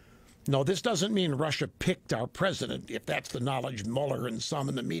 No, this doesn't mean Russia picked our president, if that's the knowledge Mueller and some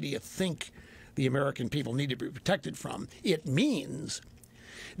in the media think the American people need to be protected from. It means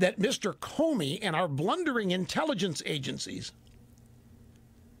that Mr. Comey and our blundering intelligence agencies,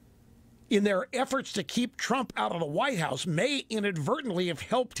 in their efforts to keep Trump out of the White House, may inadvertently have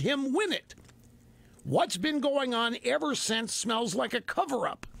helped him win it. What's been going on ever since smells like a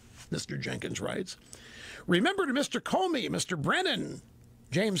cover-up, Mr. Jenkins writes. Remember to Mr. Comey, Mr. Brennan,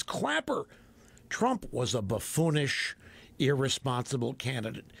 James Clapper, Trump was a buffoonish, irresponsible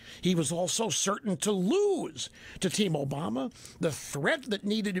candidate. He was also certain to lose to Team Obama. The threat that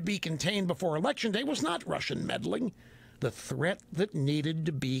needed to be contained before Election Day was not Russian meddling. The threat that needed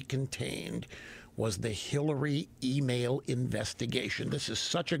to be contained was the Hillary email investigation. This is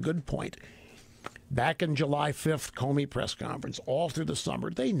such a good point. Back in July 5th, Comey press conference, all through the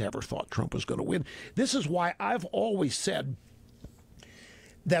summer, they never thought Trump was going to win. This is why I've always said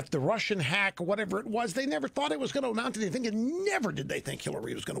that the Russian hack, whatever it was, they never thought it was going to amount to anything, and never did they think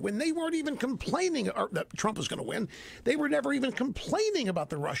Hillary was going to win. They weren't even complaining that Trump was going to win. They were never even complaining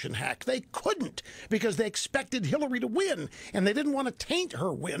about the Russian hack. They couldn't, because they expected Hillary to win, and they didn't want to taint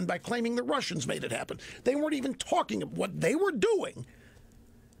her win by claiming the Russians made it happen. They weren't even talking. What they were doing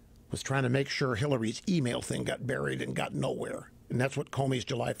was trying to make sure Hillary's email thing got buried and got nowhere. And that's what Comey's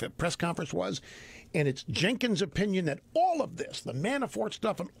July 5th press conference was. And it's Jenkins' opinion that all of this, the Manafort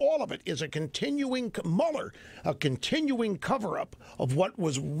stuff and all of it, is a continuing, Mueller, a continuing cover-up of what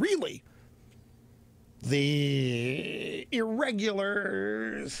was really the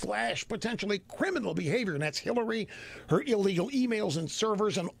irregular / potentially criminal behavior. And that's Hillary, her illegal emails and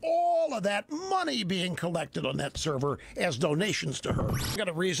servers, and all of that money being collected on that server as donations to her. I got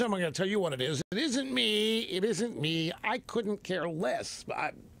a reason. I'm going to tell you what it is. It isn't me. It isn't me. I couldn't care less.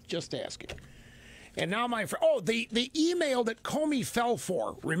 I'm just asking. And now my friend, the email that Comey fell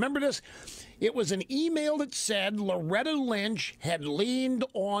for. Remember this? It was an email that said Loretta Lynch had leaned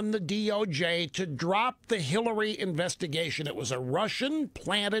on the DOJ to drop the Hillary investigation. It was a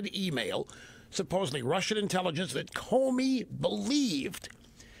Russian-planted email, supposedly Russian intelligence, that Comey believed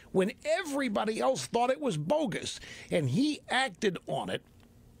when everybody else thought it was bogus. And he acted on it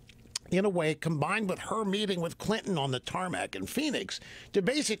in a way, combined with her meeting with Clinton on the tarmac in Phoenix, to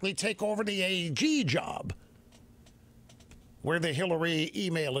basically take over the AG job where the Hillary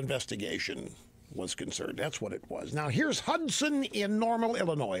email investigation was concerned. That's what it was. Now, here's Hudson in Normal,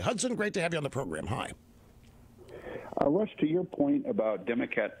 Illinois. Hudson, great to have you on the program. Hi. Russ, to your point about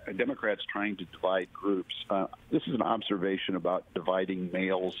Democrats trying to divide groups, this is an observation about dividing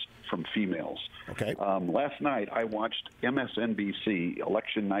males from females. Okay. Last night, I watched MSNBC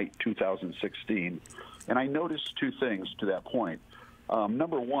Election Night 2016, and I noticed two things to that point.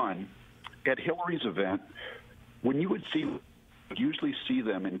 Number one, at Hillary's event, when you would usually see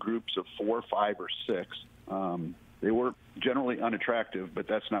them in groups of 4, 5, or 6. They were generally unattractive, but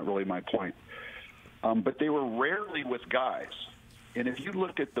that's not really my point. but they were rarely with guys. And if you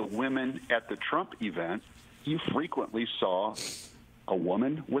look at the women at the Trump event, you frequently saw a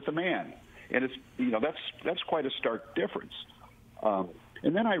woman with a man. And it's, that's quite a stark difference.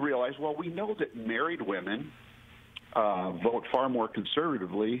 And then I realized, well, we know that married women vote far more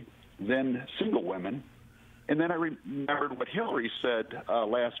conservatively than single women. And then I remembered what Hillary said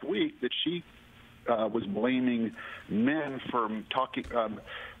last week, that she was blaming men from talking,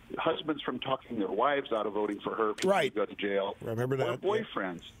 husbands from talking their wives out of voting for her because right. they go to jail. Remember that? Or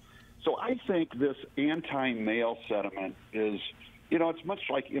boyfriends. So I think this anti-male sentiment is, it's much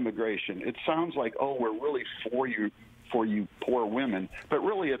like immigration. It sounds like, oh, we're really for you poor women, but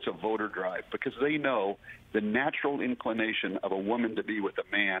really it's a voter drive because they know the natural inclination of a woman to be with a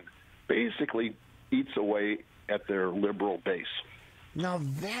man basically eats away at their liberal base. Now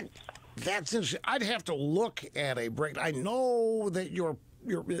that's interesting. I'd have to look at a break. I know that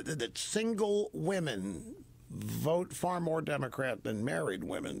that single women vote far more Democrat than married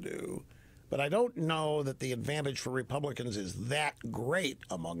women do, but I don't know that the advantage for Republicans is that great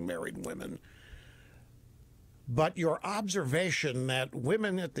among married women. But your observation that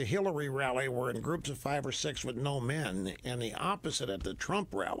women at the Hillary rally were in groups of 5 or 6 with no men, and the opposite at the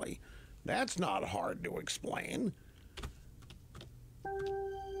Trump rally, that's not hard to explain.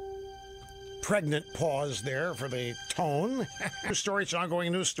 Pregnant pause there for the tone. News story, it's an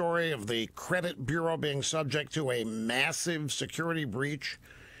ongoing news story of the credit bureau being subject to a massive security breach.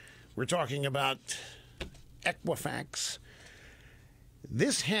 We're talking about Equifax.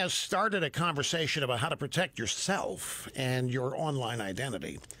 This has started a conversation about how to protect yourself and your online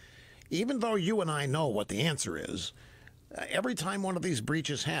identity. Even though you and I know what the answer is, every time one of these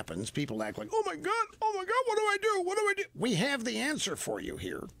breaches happens, people act like, oh my God, what do I do? What do I do? We have the answer for you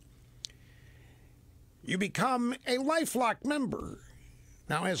here. You become a LifeLock member.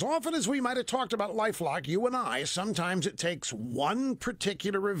 Now, as often as we might have talked about LifeLock, you and I, sometimes it takes one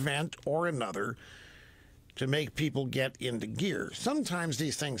particular event or another to make people get into gear. Sometimes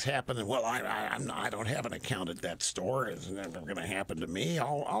these things happen, and well, I don't have an account at that store. It's never going to happen to me.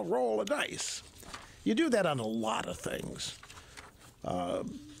 I'll roll a dice. You do that on a lot of things.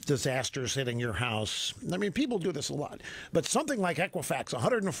 Disasters hitting your house. I mean, people do this a lot. But something like Equifax,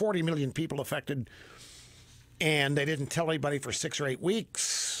 140 million people affected, and they didn't tell anybody for 6 or 8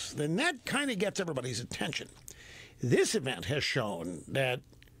 weeks, then that kind of gets everybody's attention. This event has shown that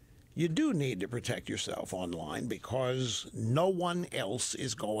you do need to protect yourself online because no one else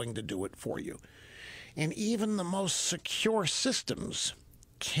is going to do it for you. And even the most secure systems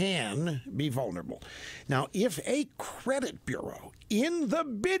can be vulnerable. Now, if a credit bureau in the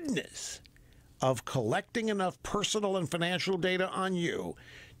business of collecting enough personal and financial data on you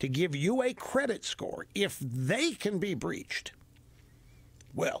to give you a credit score, if they can be breached,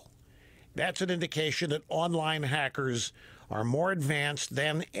 well, that's an indication that online hackers are more advanced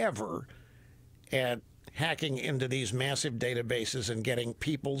than ever at hacking into these massive databases and getting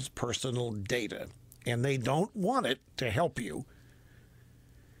people's personal data. And they don't want it to help you.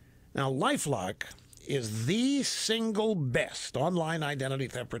 Now, LifeLock is the single best online identity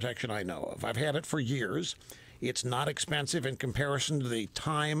theft protection I know of. I've had it for years. It's not expensive in comparison to the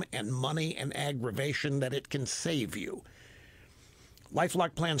time and money and aggravation that it can save you.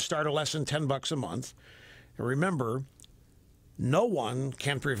 LifeLock plans start at less than $10 a month. And remember, no one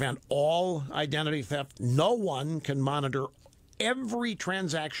can prevent all identity theft. No one can monitor every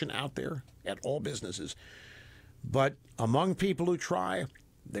transaction out there at all businesses. But among people who try,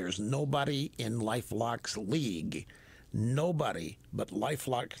 there's nobody in LifeLock's league. Nobody but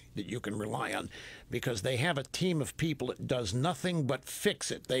LifeLock that you can rely on, because they have a team of people that does nothing but fix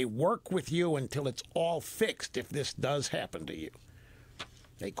it. They work with you until it's all fixed if this does happen to you.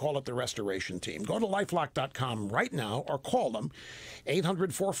 They call it the restoration team. Go to lifelock.com right now or call them,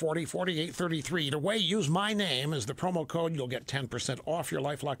 800-440-4833. Either way, use my name as the promo code. You'll get 10% off your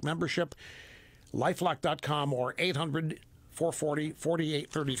LifeLock membership. Lifelock.com or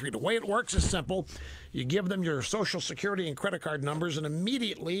 800-440-4833. The way it works is simple. You give them your Social Security and credit card numbers, and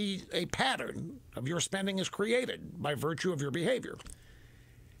immediately a pattern of your spending is created by virtue of your behavior.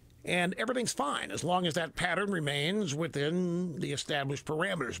 And everything's fine as long as that pattern remains within the established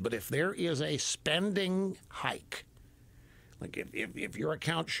parameters. But if there is a spending hike, like if your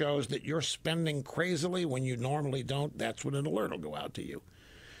account shows that you're spending crazily when you normally don't, that's when an alert will go out to you.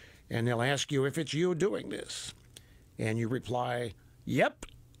 And they'll ask you if it's you doing this. And you reply, yep,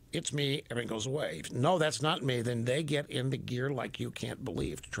 it's me. Everything goes away. If, no, that's not me. Then they get into gear like you can't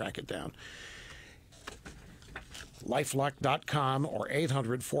believe to track it down. Lifelock.com or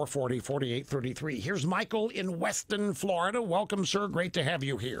 800-440-4833. Here's Michael in Weston, Florida. Welcome, sir. Great to have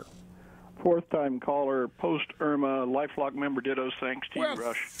you here. Fourth-time caller, post-Irma, LifeLock member, dittos. Thanks to Well, you,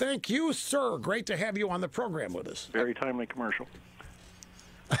 Rush. thank you, sir. Great to have you on the program with us. Very timely commercial.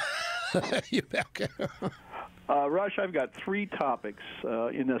 Okay. Rush, I've got 3 topics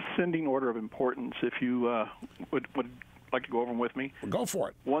in ascending order of importance. If you would like to go over them with me. Go for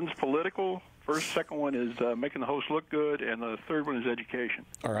it. One's political. Second one is making the host look good, and the third one is education.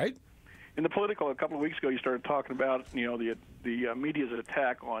 All right. In the political, a couple of weeks ago, you started talking about the media's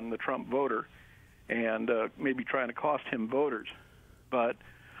attack on the Trump voter, and maybe trying to cost him voters. But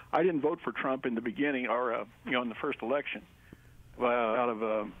I didn't vote for Trump in the beginning, or in the first election, out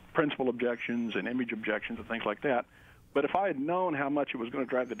of principal objections and image objections and things like that. But if I had known how much it was going to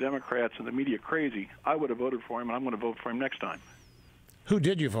drive the Democrats and the media crazy, I would have voted for him, and I'm going to vote for him next time. Who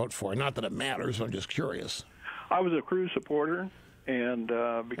did you vote for? Not that it matters. I'm just curious. I was a Cruz supporter, and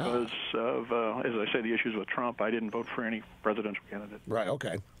because of, as I say, the issues with Trump, I didn't vote for any presidential candidate. Right.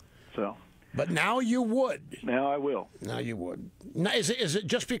 Okay. So. But now you would. Now I will. Now you would. Now, is it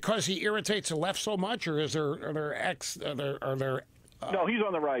just because he irritates the left so much, or are there no, he's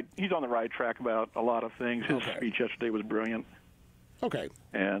on the right. He's on the right track about a lot of things. His speech yesterday was brilliant. Okay.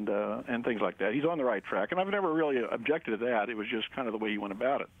 And things like that. He's on the right track, and I've never really objected to that. It was just kind of the way he went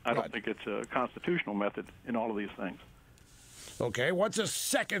about it. I don't think it's a constitutional method in all of these things. Okay. What's the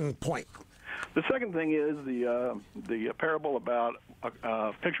second point? The second thing is the parable about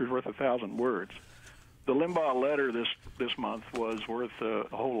pictures worth 1,000 words. The Limbaugh letter this month was worth a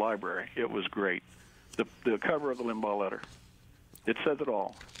whole library. It was great. The cover of the Limbaugh letter. It says it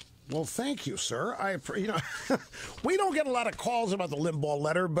all. Well, thank you, sir. We don't get a lot of calls about the Limbaugh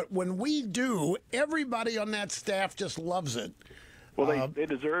letter, but when we do, everybody on that staff just loves it. Well, they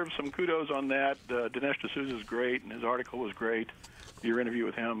deserve some kudos on that. Dinesh D'Souza is great, and his article was great. Your interview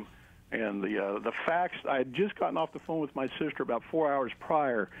with him. And the facts, I had just gotten off the phone with my sister about 4 hours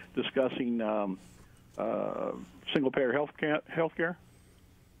prior discussing single-payer health care.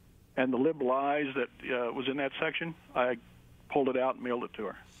 And the lib lies that was in that section, I pulled it out and mailed it to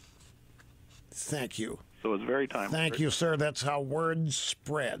her. Thank you. So it's very timely. Thank you, sir. That's how word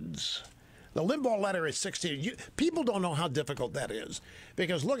spreads. The Limbaugh letter is 16. People don't know how difficult that is.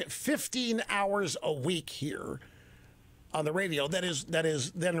 Because look at 15 hours a week here on the radio that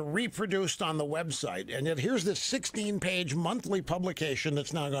is then reproduced on the website. And yet here's this 16-page monthly publication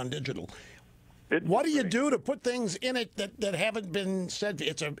that's now gone digital. What do you do to put things in it that haven't been said?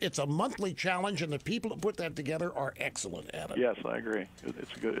 It's a monthly challenge, and the people that put that together are excellent at it. Yes, I agree.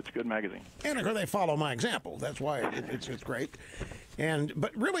 It's a good magazine. And of course, they follow my example. That's why it's great.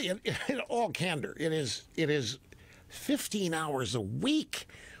 But really, in all candor, it is 15 hours a week.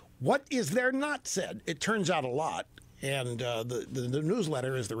 What is there not said? It turns out a lot. And the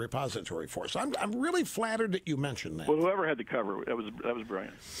newsletter is the repository for it. So I'm really flattered that you mentioned that. Well, whoever had the cover, that was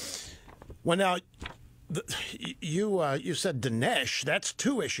brilliant. Well, now, you said Dinesh. That's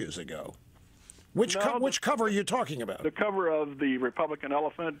 2 issues ago. Which cover are you talking about? The cover of the Republican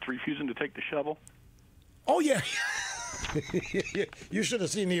elephant refusing to take the shovel. Oh, yeah. You should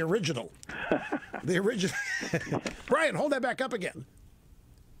have seen the original. The original. Brian, hold that back up again.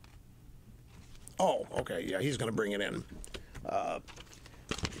 Oh, okay. Yeah, he's going to bring it in.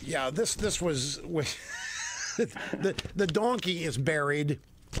 Yeah, this was the donkey is buried.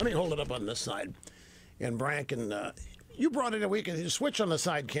 Let me hold it up on this side, and Brian can. You brought it in. We can switch on the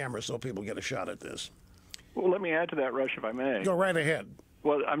side camera so people get a shot at this. Well, let me add to that, Rush, if I may. Go right ahead.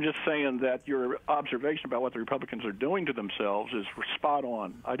 Well, I'm just saying that your observation about what the Republicans are doing to themselves is spot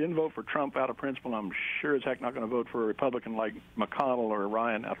on. I didn't vote for Trump out of principle. I'm sure as heck not going to vote for a Republican like McConnell or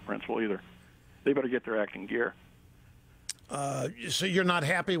Ryan out of principle either. They better get their act in gear. So you're not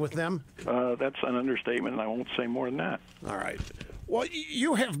happy with them? That's an understatement, and I won't say more than that. All right. Well,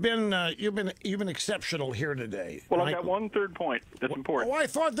 you have been you've been exceptional here today. Well, I've got one third point that's important. Oh, I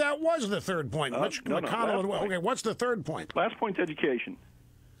thought that was the third point. McConnell. Okay, what's the third point? Last point's education.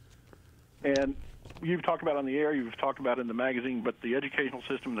 And you've talked about it on the air, you've talked about it in the magazine, but the educational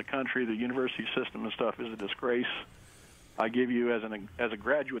system in the country, the university system and stuff, is a disgrace. I give you, as a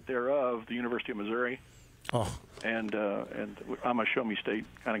graduate thereof, the University of Missouri. Oh. And I'm a show me state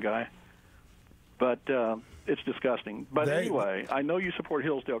kind of guy. But it's disgusting. But anyway, I know you support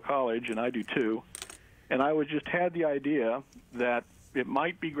Hillsdale College, and I do too. And I just had the idea that it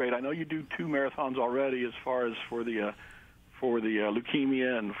might be great. I know you do 2 marathons already, as far as for the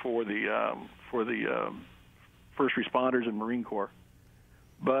leukemia and for the first responders and Marine Corps.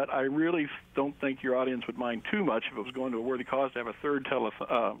 But I really don't think your audience would mind too much if it was going to a worthy cause to have a third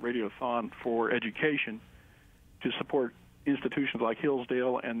radiothon for education to support institutions like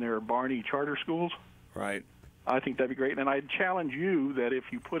Hillsdale and their Barney charter schools. Right. I think that'd be great. And I'd challenge you that if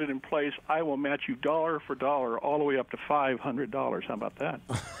you put it in place, I will match you dollar for dollar all the way up to $500. How about that?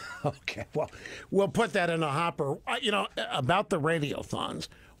 Okay, well, we'll put that in a hopper. You know, about the radiothons,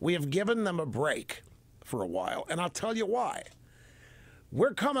 we have given them a break for a while, and I'll tell you why.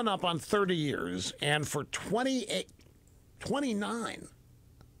 We're coming up on 30 years, and for 29,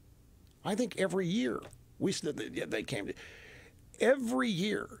 I think every year, they came to, every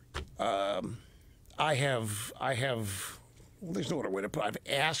year, I have, well, there's no other way to put it. I've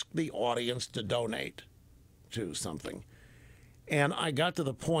asked the audience to donate to something. And I got to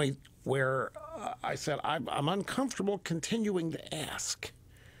the point where I said, I'm uncomfortable continuing to ask.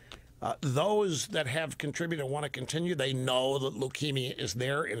 Those that have contributed and want to continue, they know that leukemia is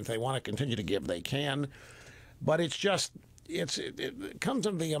there, and if they want to continue to give, they can. But it's just, it comes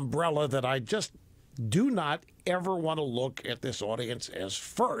under the umbrella that I just do not ever want to look at this audience as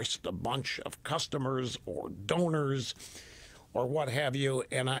first a bunch of customers or donors or what have you,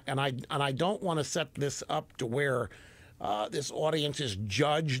 and I don't want to set this up to where this audience is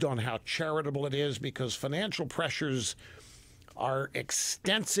judged on how charitable it is, because financial pressures are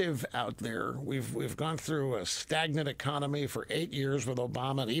extensive out there. We've gone through a stagnant economy for 8 years with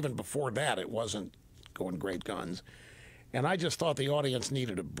Obama, and even before that, it wasn't going great guns. And I just thought the audience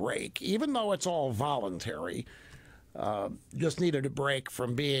needed a break, even though it's all voluntary. Just needed a break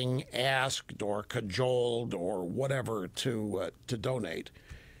from being asked or cajoled or whatever to donate.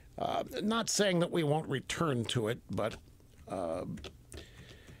 Not saying that we won't return to it, but no.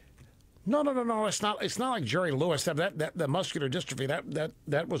 It's not like Jerry Lewis. That the muscular dystrophy.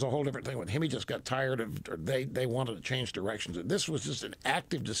 That was a whole different thing with him. He just got tired of. Or they wanted to change directions. This was just an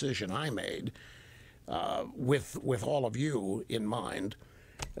active decision I made with all of you in mind.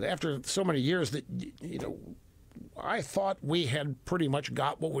 And after so many years, that I thought we had pretty much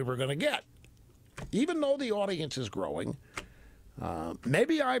got what we were going to get, even though the audience is growing.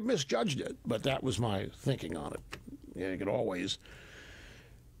 Maybe I misjudged it, but that was my thinking on it. You could always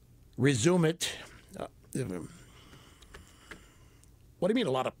resume it. What do you mean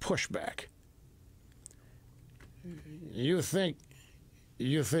a lot of pushback? You think?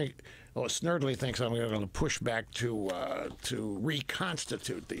 Oh, Snerdley thinks I'm going to push back to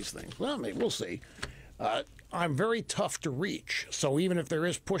reconstitute these things. Well, maybe we'll see. I'm very tough to reach, so even if there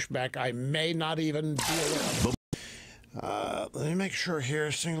is pushback, I may not even be aware of it. Let me make sure here.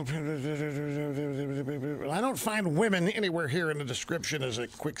 I don't find women anywhere here in the description as a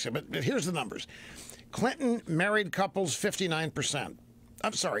quick, but here's the numbers. Clinton married couples 59%.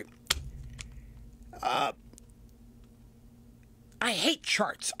 I'm sorry. I hate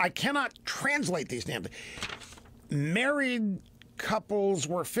charts. I cannot translate these damn things. Married couples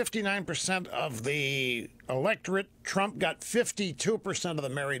were 59% of the electorate. Trump got 52% of the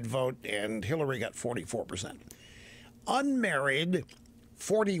married vote, and Hillary got 44%. Unmarried,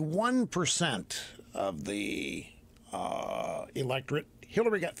 41% of the electorate.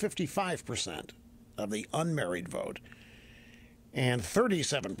 Hillary got 55% of the unmarried vote, and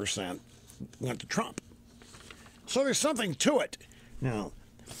 37% went to Trump. So there's something to it. Now,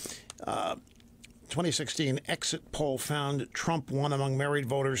 2016 exit poll found Trump won among married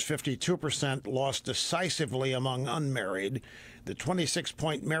voters 52%, lost decisively among unmarried. The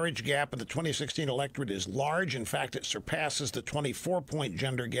 26-point marriage gap in the 2016 electorate is large. In fact, it surpasses the 24-point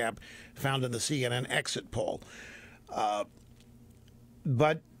gender gap found in the CNN exit poll.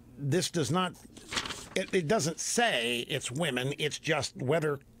 But this does not, it doesn't say it's women. It's just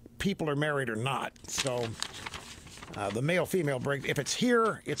whether people are married or not. So the male-female break, if it's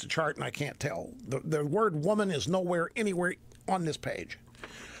here, it's a chart and I can't tell. The word woman is nowhere, anywhere on this page.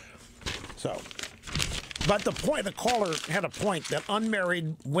 So, but the caller had a point that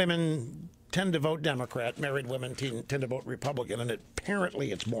unmarried women tend to vote Democrat, married women tend to vote Republican, and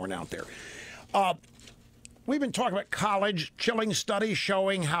apparently it's borne out there. We've been talking about college, chilling studies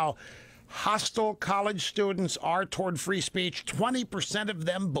showing how hostile college students are toward free speech. 20% of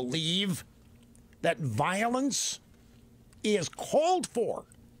them believe that violence is called for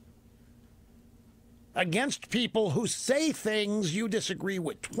against people who say things you disagree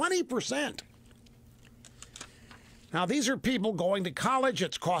with. 20%. Now, these are people going to college.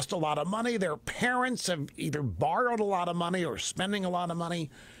 It's cost a lot of money. Their parents have either borrowed a lot of money or spending a lot of money.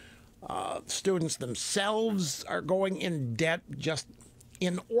 Students themselves are going in debt just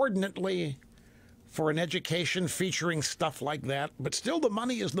inordinately for an education featuring stuff like that. But still, the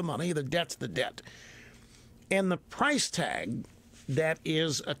money is the money. The debt's the debt. And the price tag that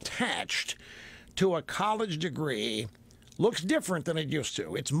is attached to a college degree looks different than it used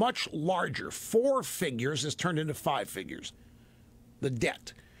to. It's much larger. 4 figures is turned into 5 figures, the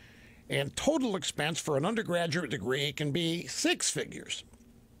debt. And total expense for an undergraduate degree can be 6 figures.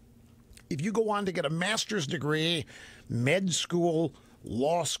 If you go on to get a master's degree, med school,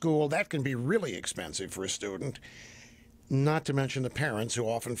 law school, that can be really expensive for a student, not to mention the parents who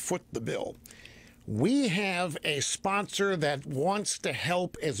often foot the bill. We have a sponsor that wants to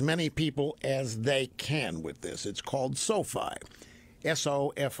help as many people as they can with this. It's called SoFi,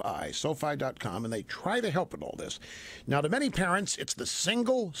 S-O-F-I, SoFi.com, and they try to help with all this. Now, to many parents, it's the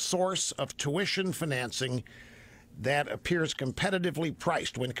single source of tuition financing that appears competitively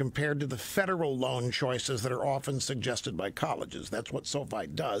priced when compared to the federal loan choices that are often suggested by colleges. That's what SoFi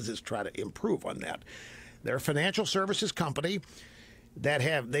does, is try to improve on that. They're a financial services company that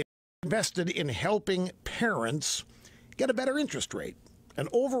they've invested in helping parents get a better interest rate, an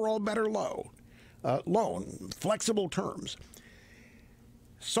overall better loan, flexible terms.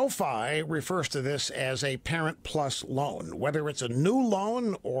 SoFi refers to this as a Parent Plus loan. Whether it's a new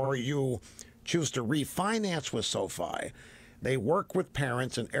loan or you choose to refinance with SoFi, they work with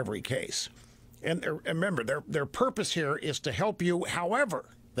parents in every case. And remember, their purpose here is to help you however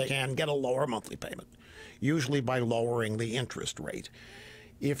they can get a lower monthly payment, usually by lowering the interest rate.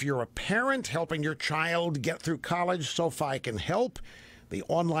 If you're a parent helping your child get through college, SoFi can help. The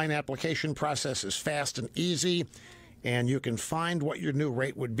online application process is fast and easy, and you can find what your new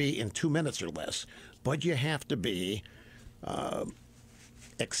rate would be in 2 minutes or less. But you have to be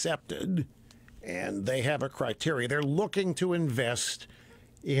accepted, and they have a criteria. They're looking to invest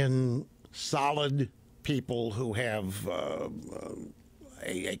in solid people who have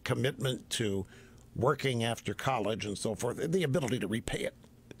a commitment to working after college and so forth, the ability to repay it,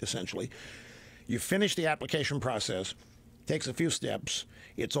 essentially. You finish the application process, takes a few steps.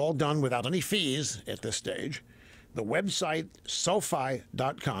 It's all done without any fees at this stage. The website,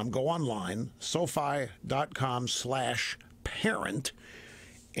 SoFi.com, go online, SoFi.com/parent,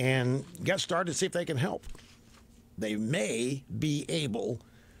 and get started, see if they can help. They may be able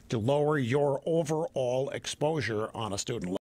to lower your overall exposure on a student loan.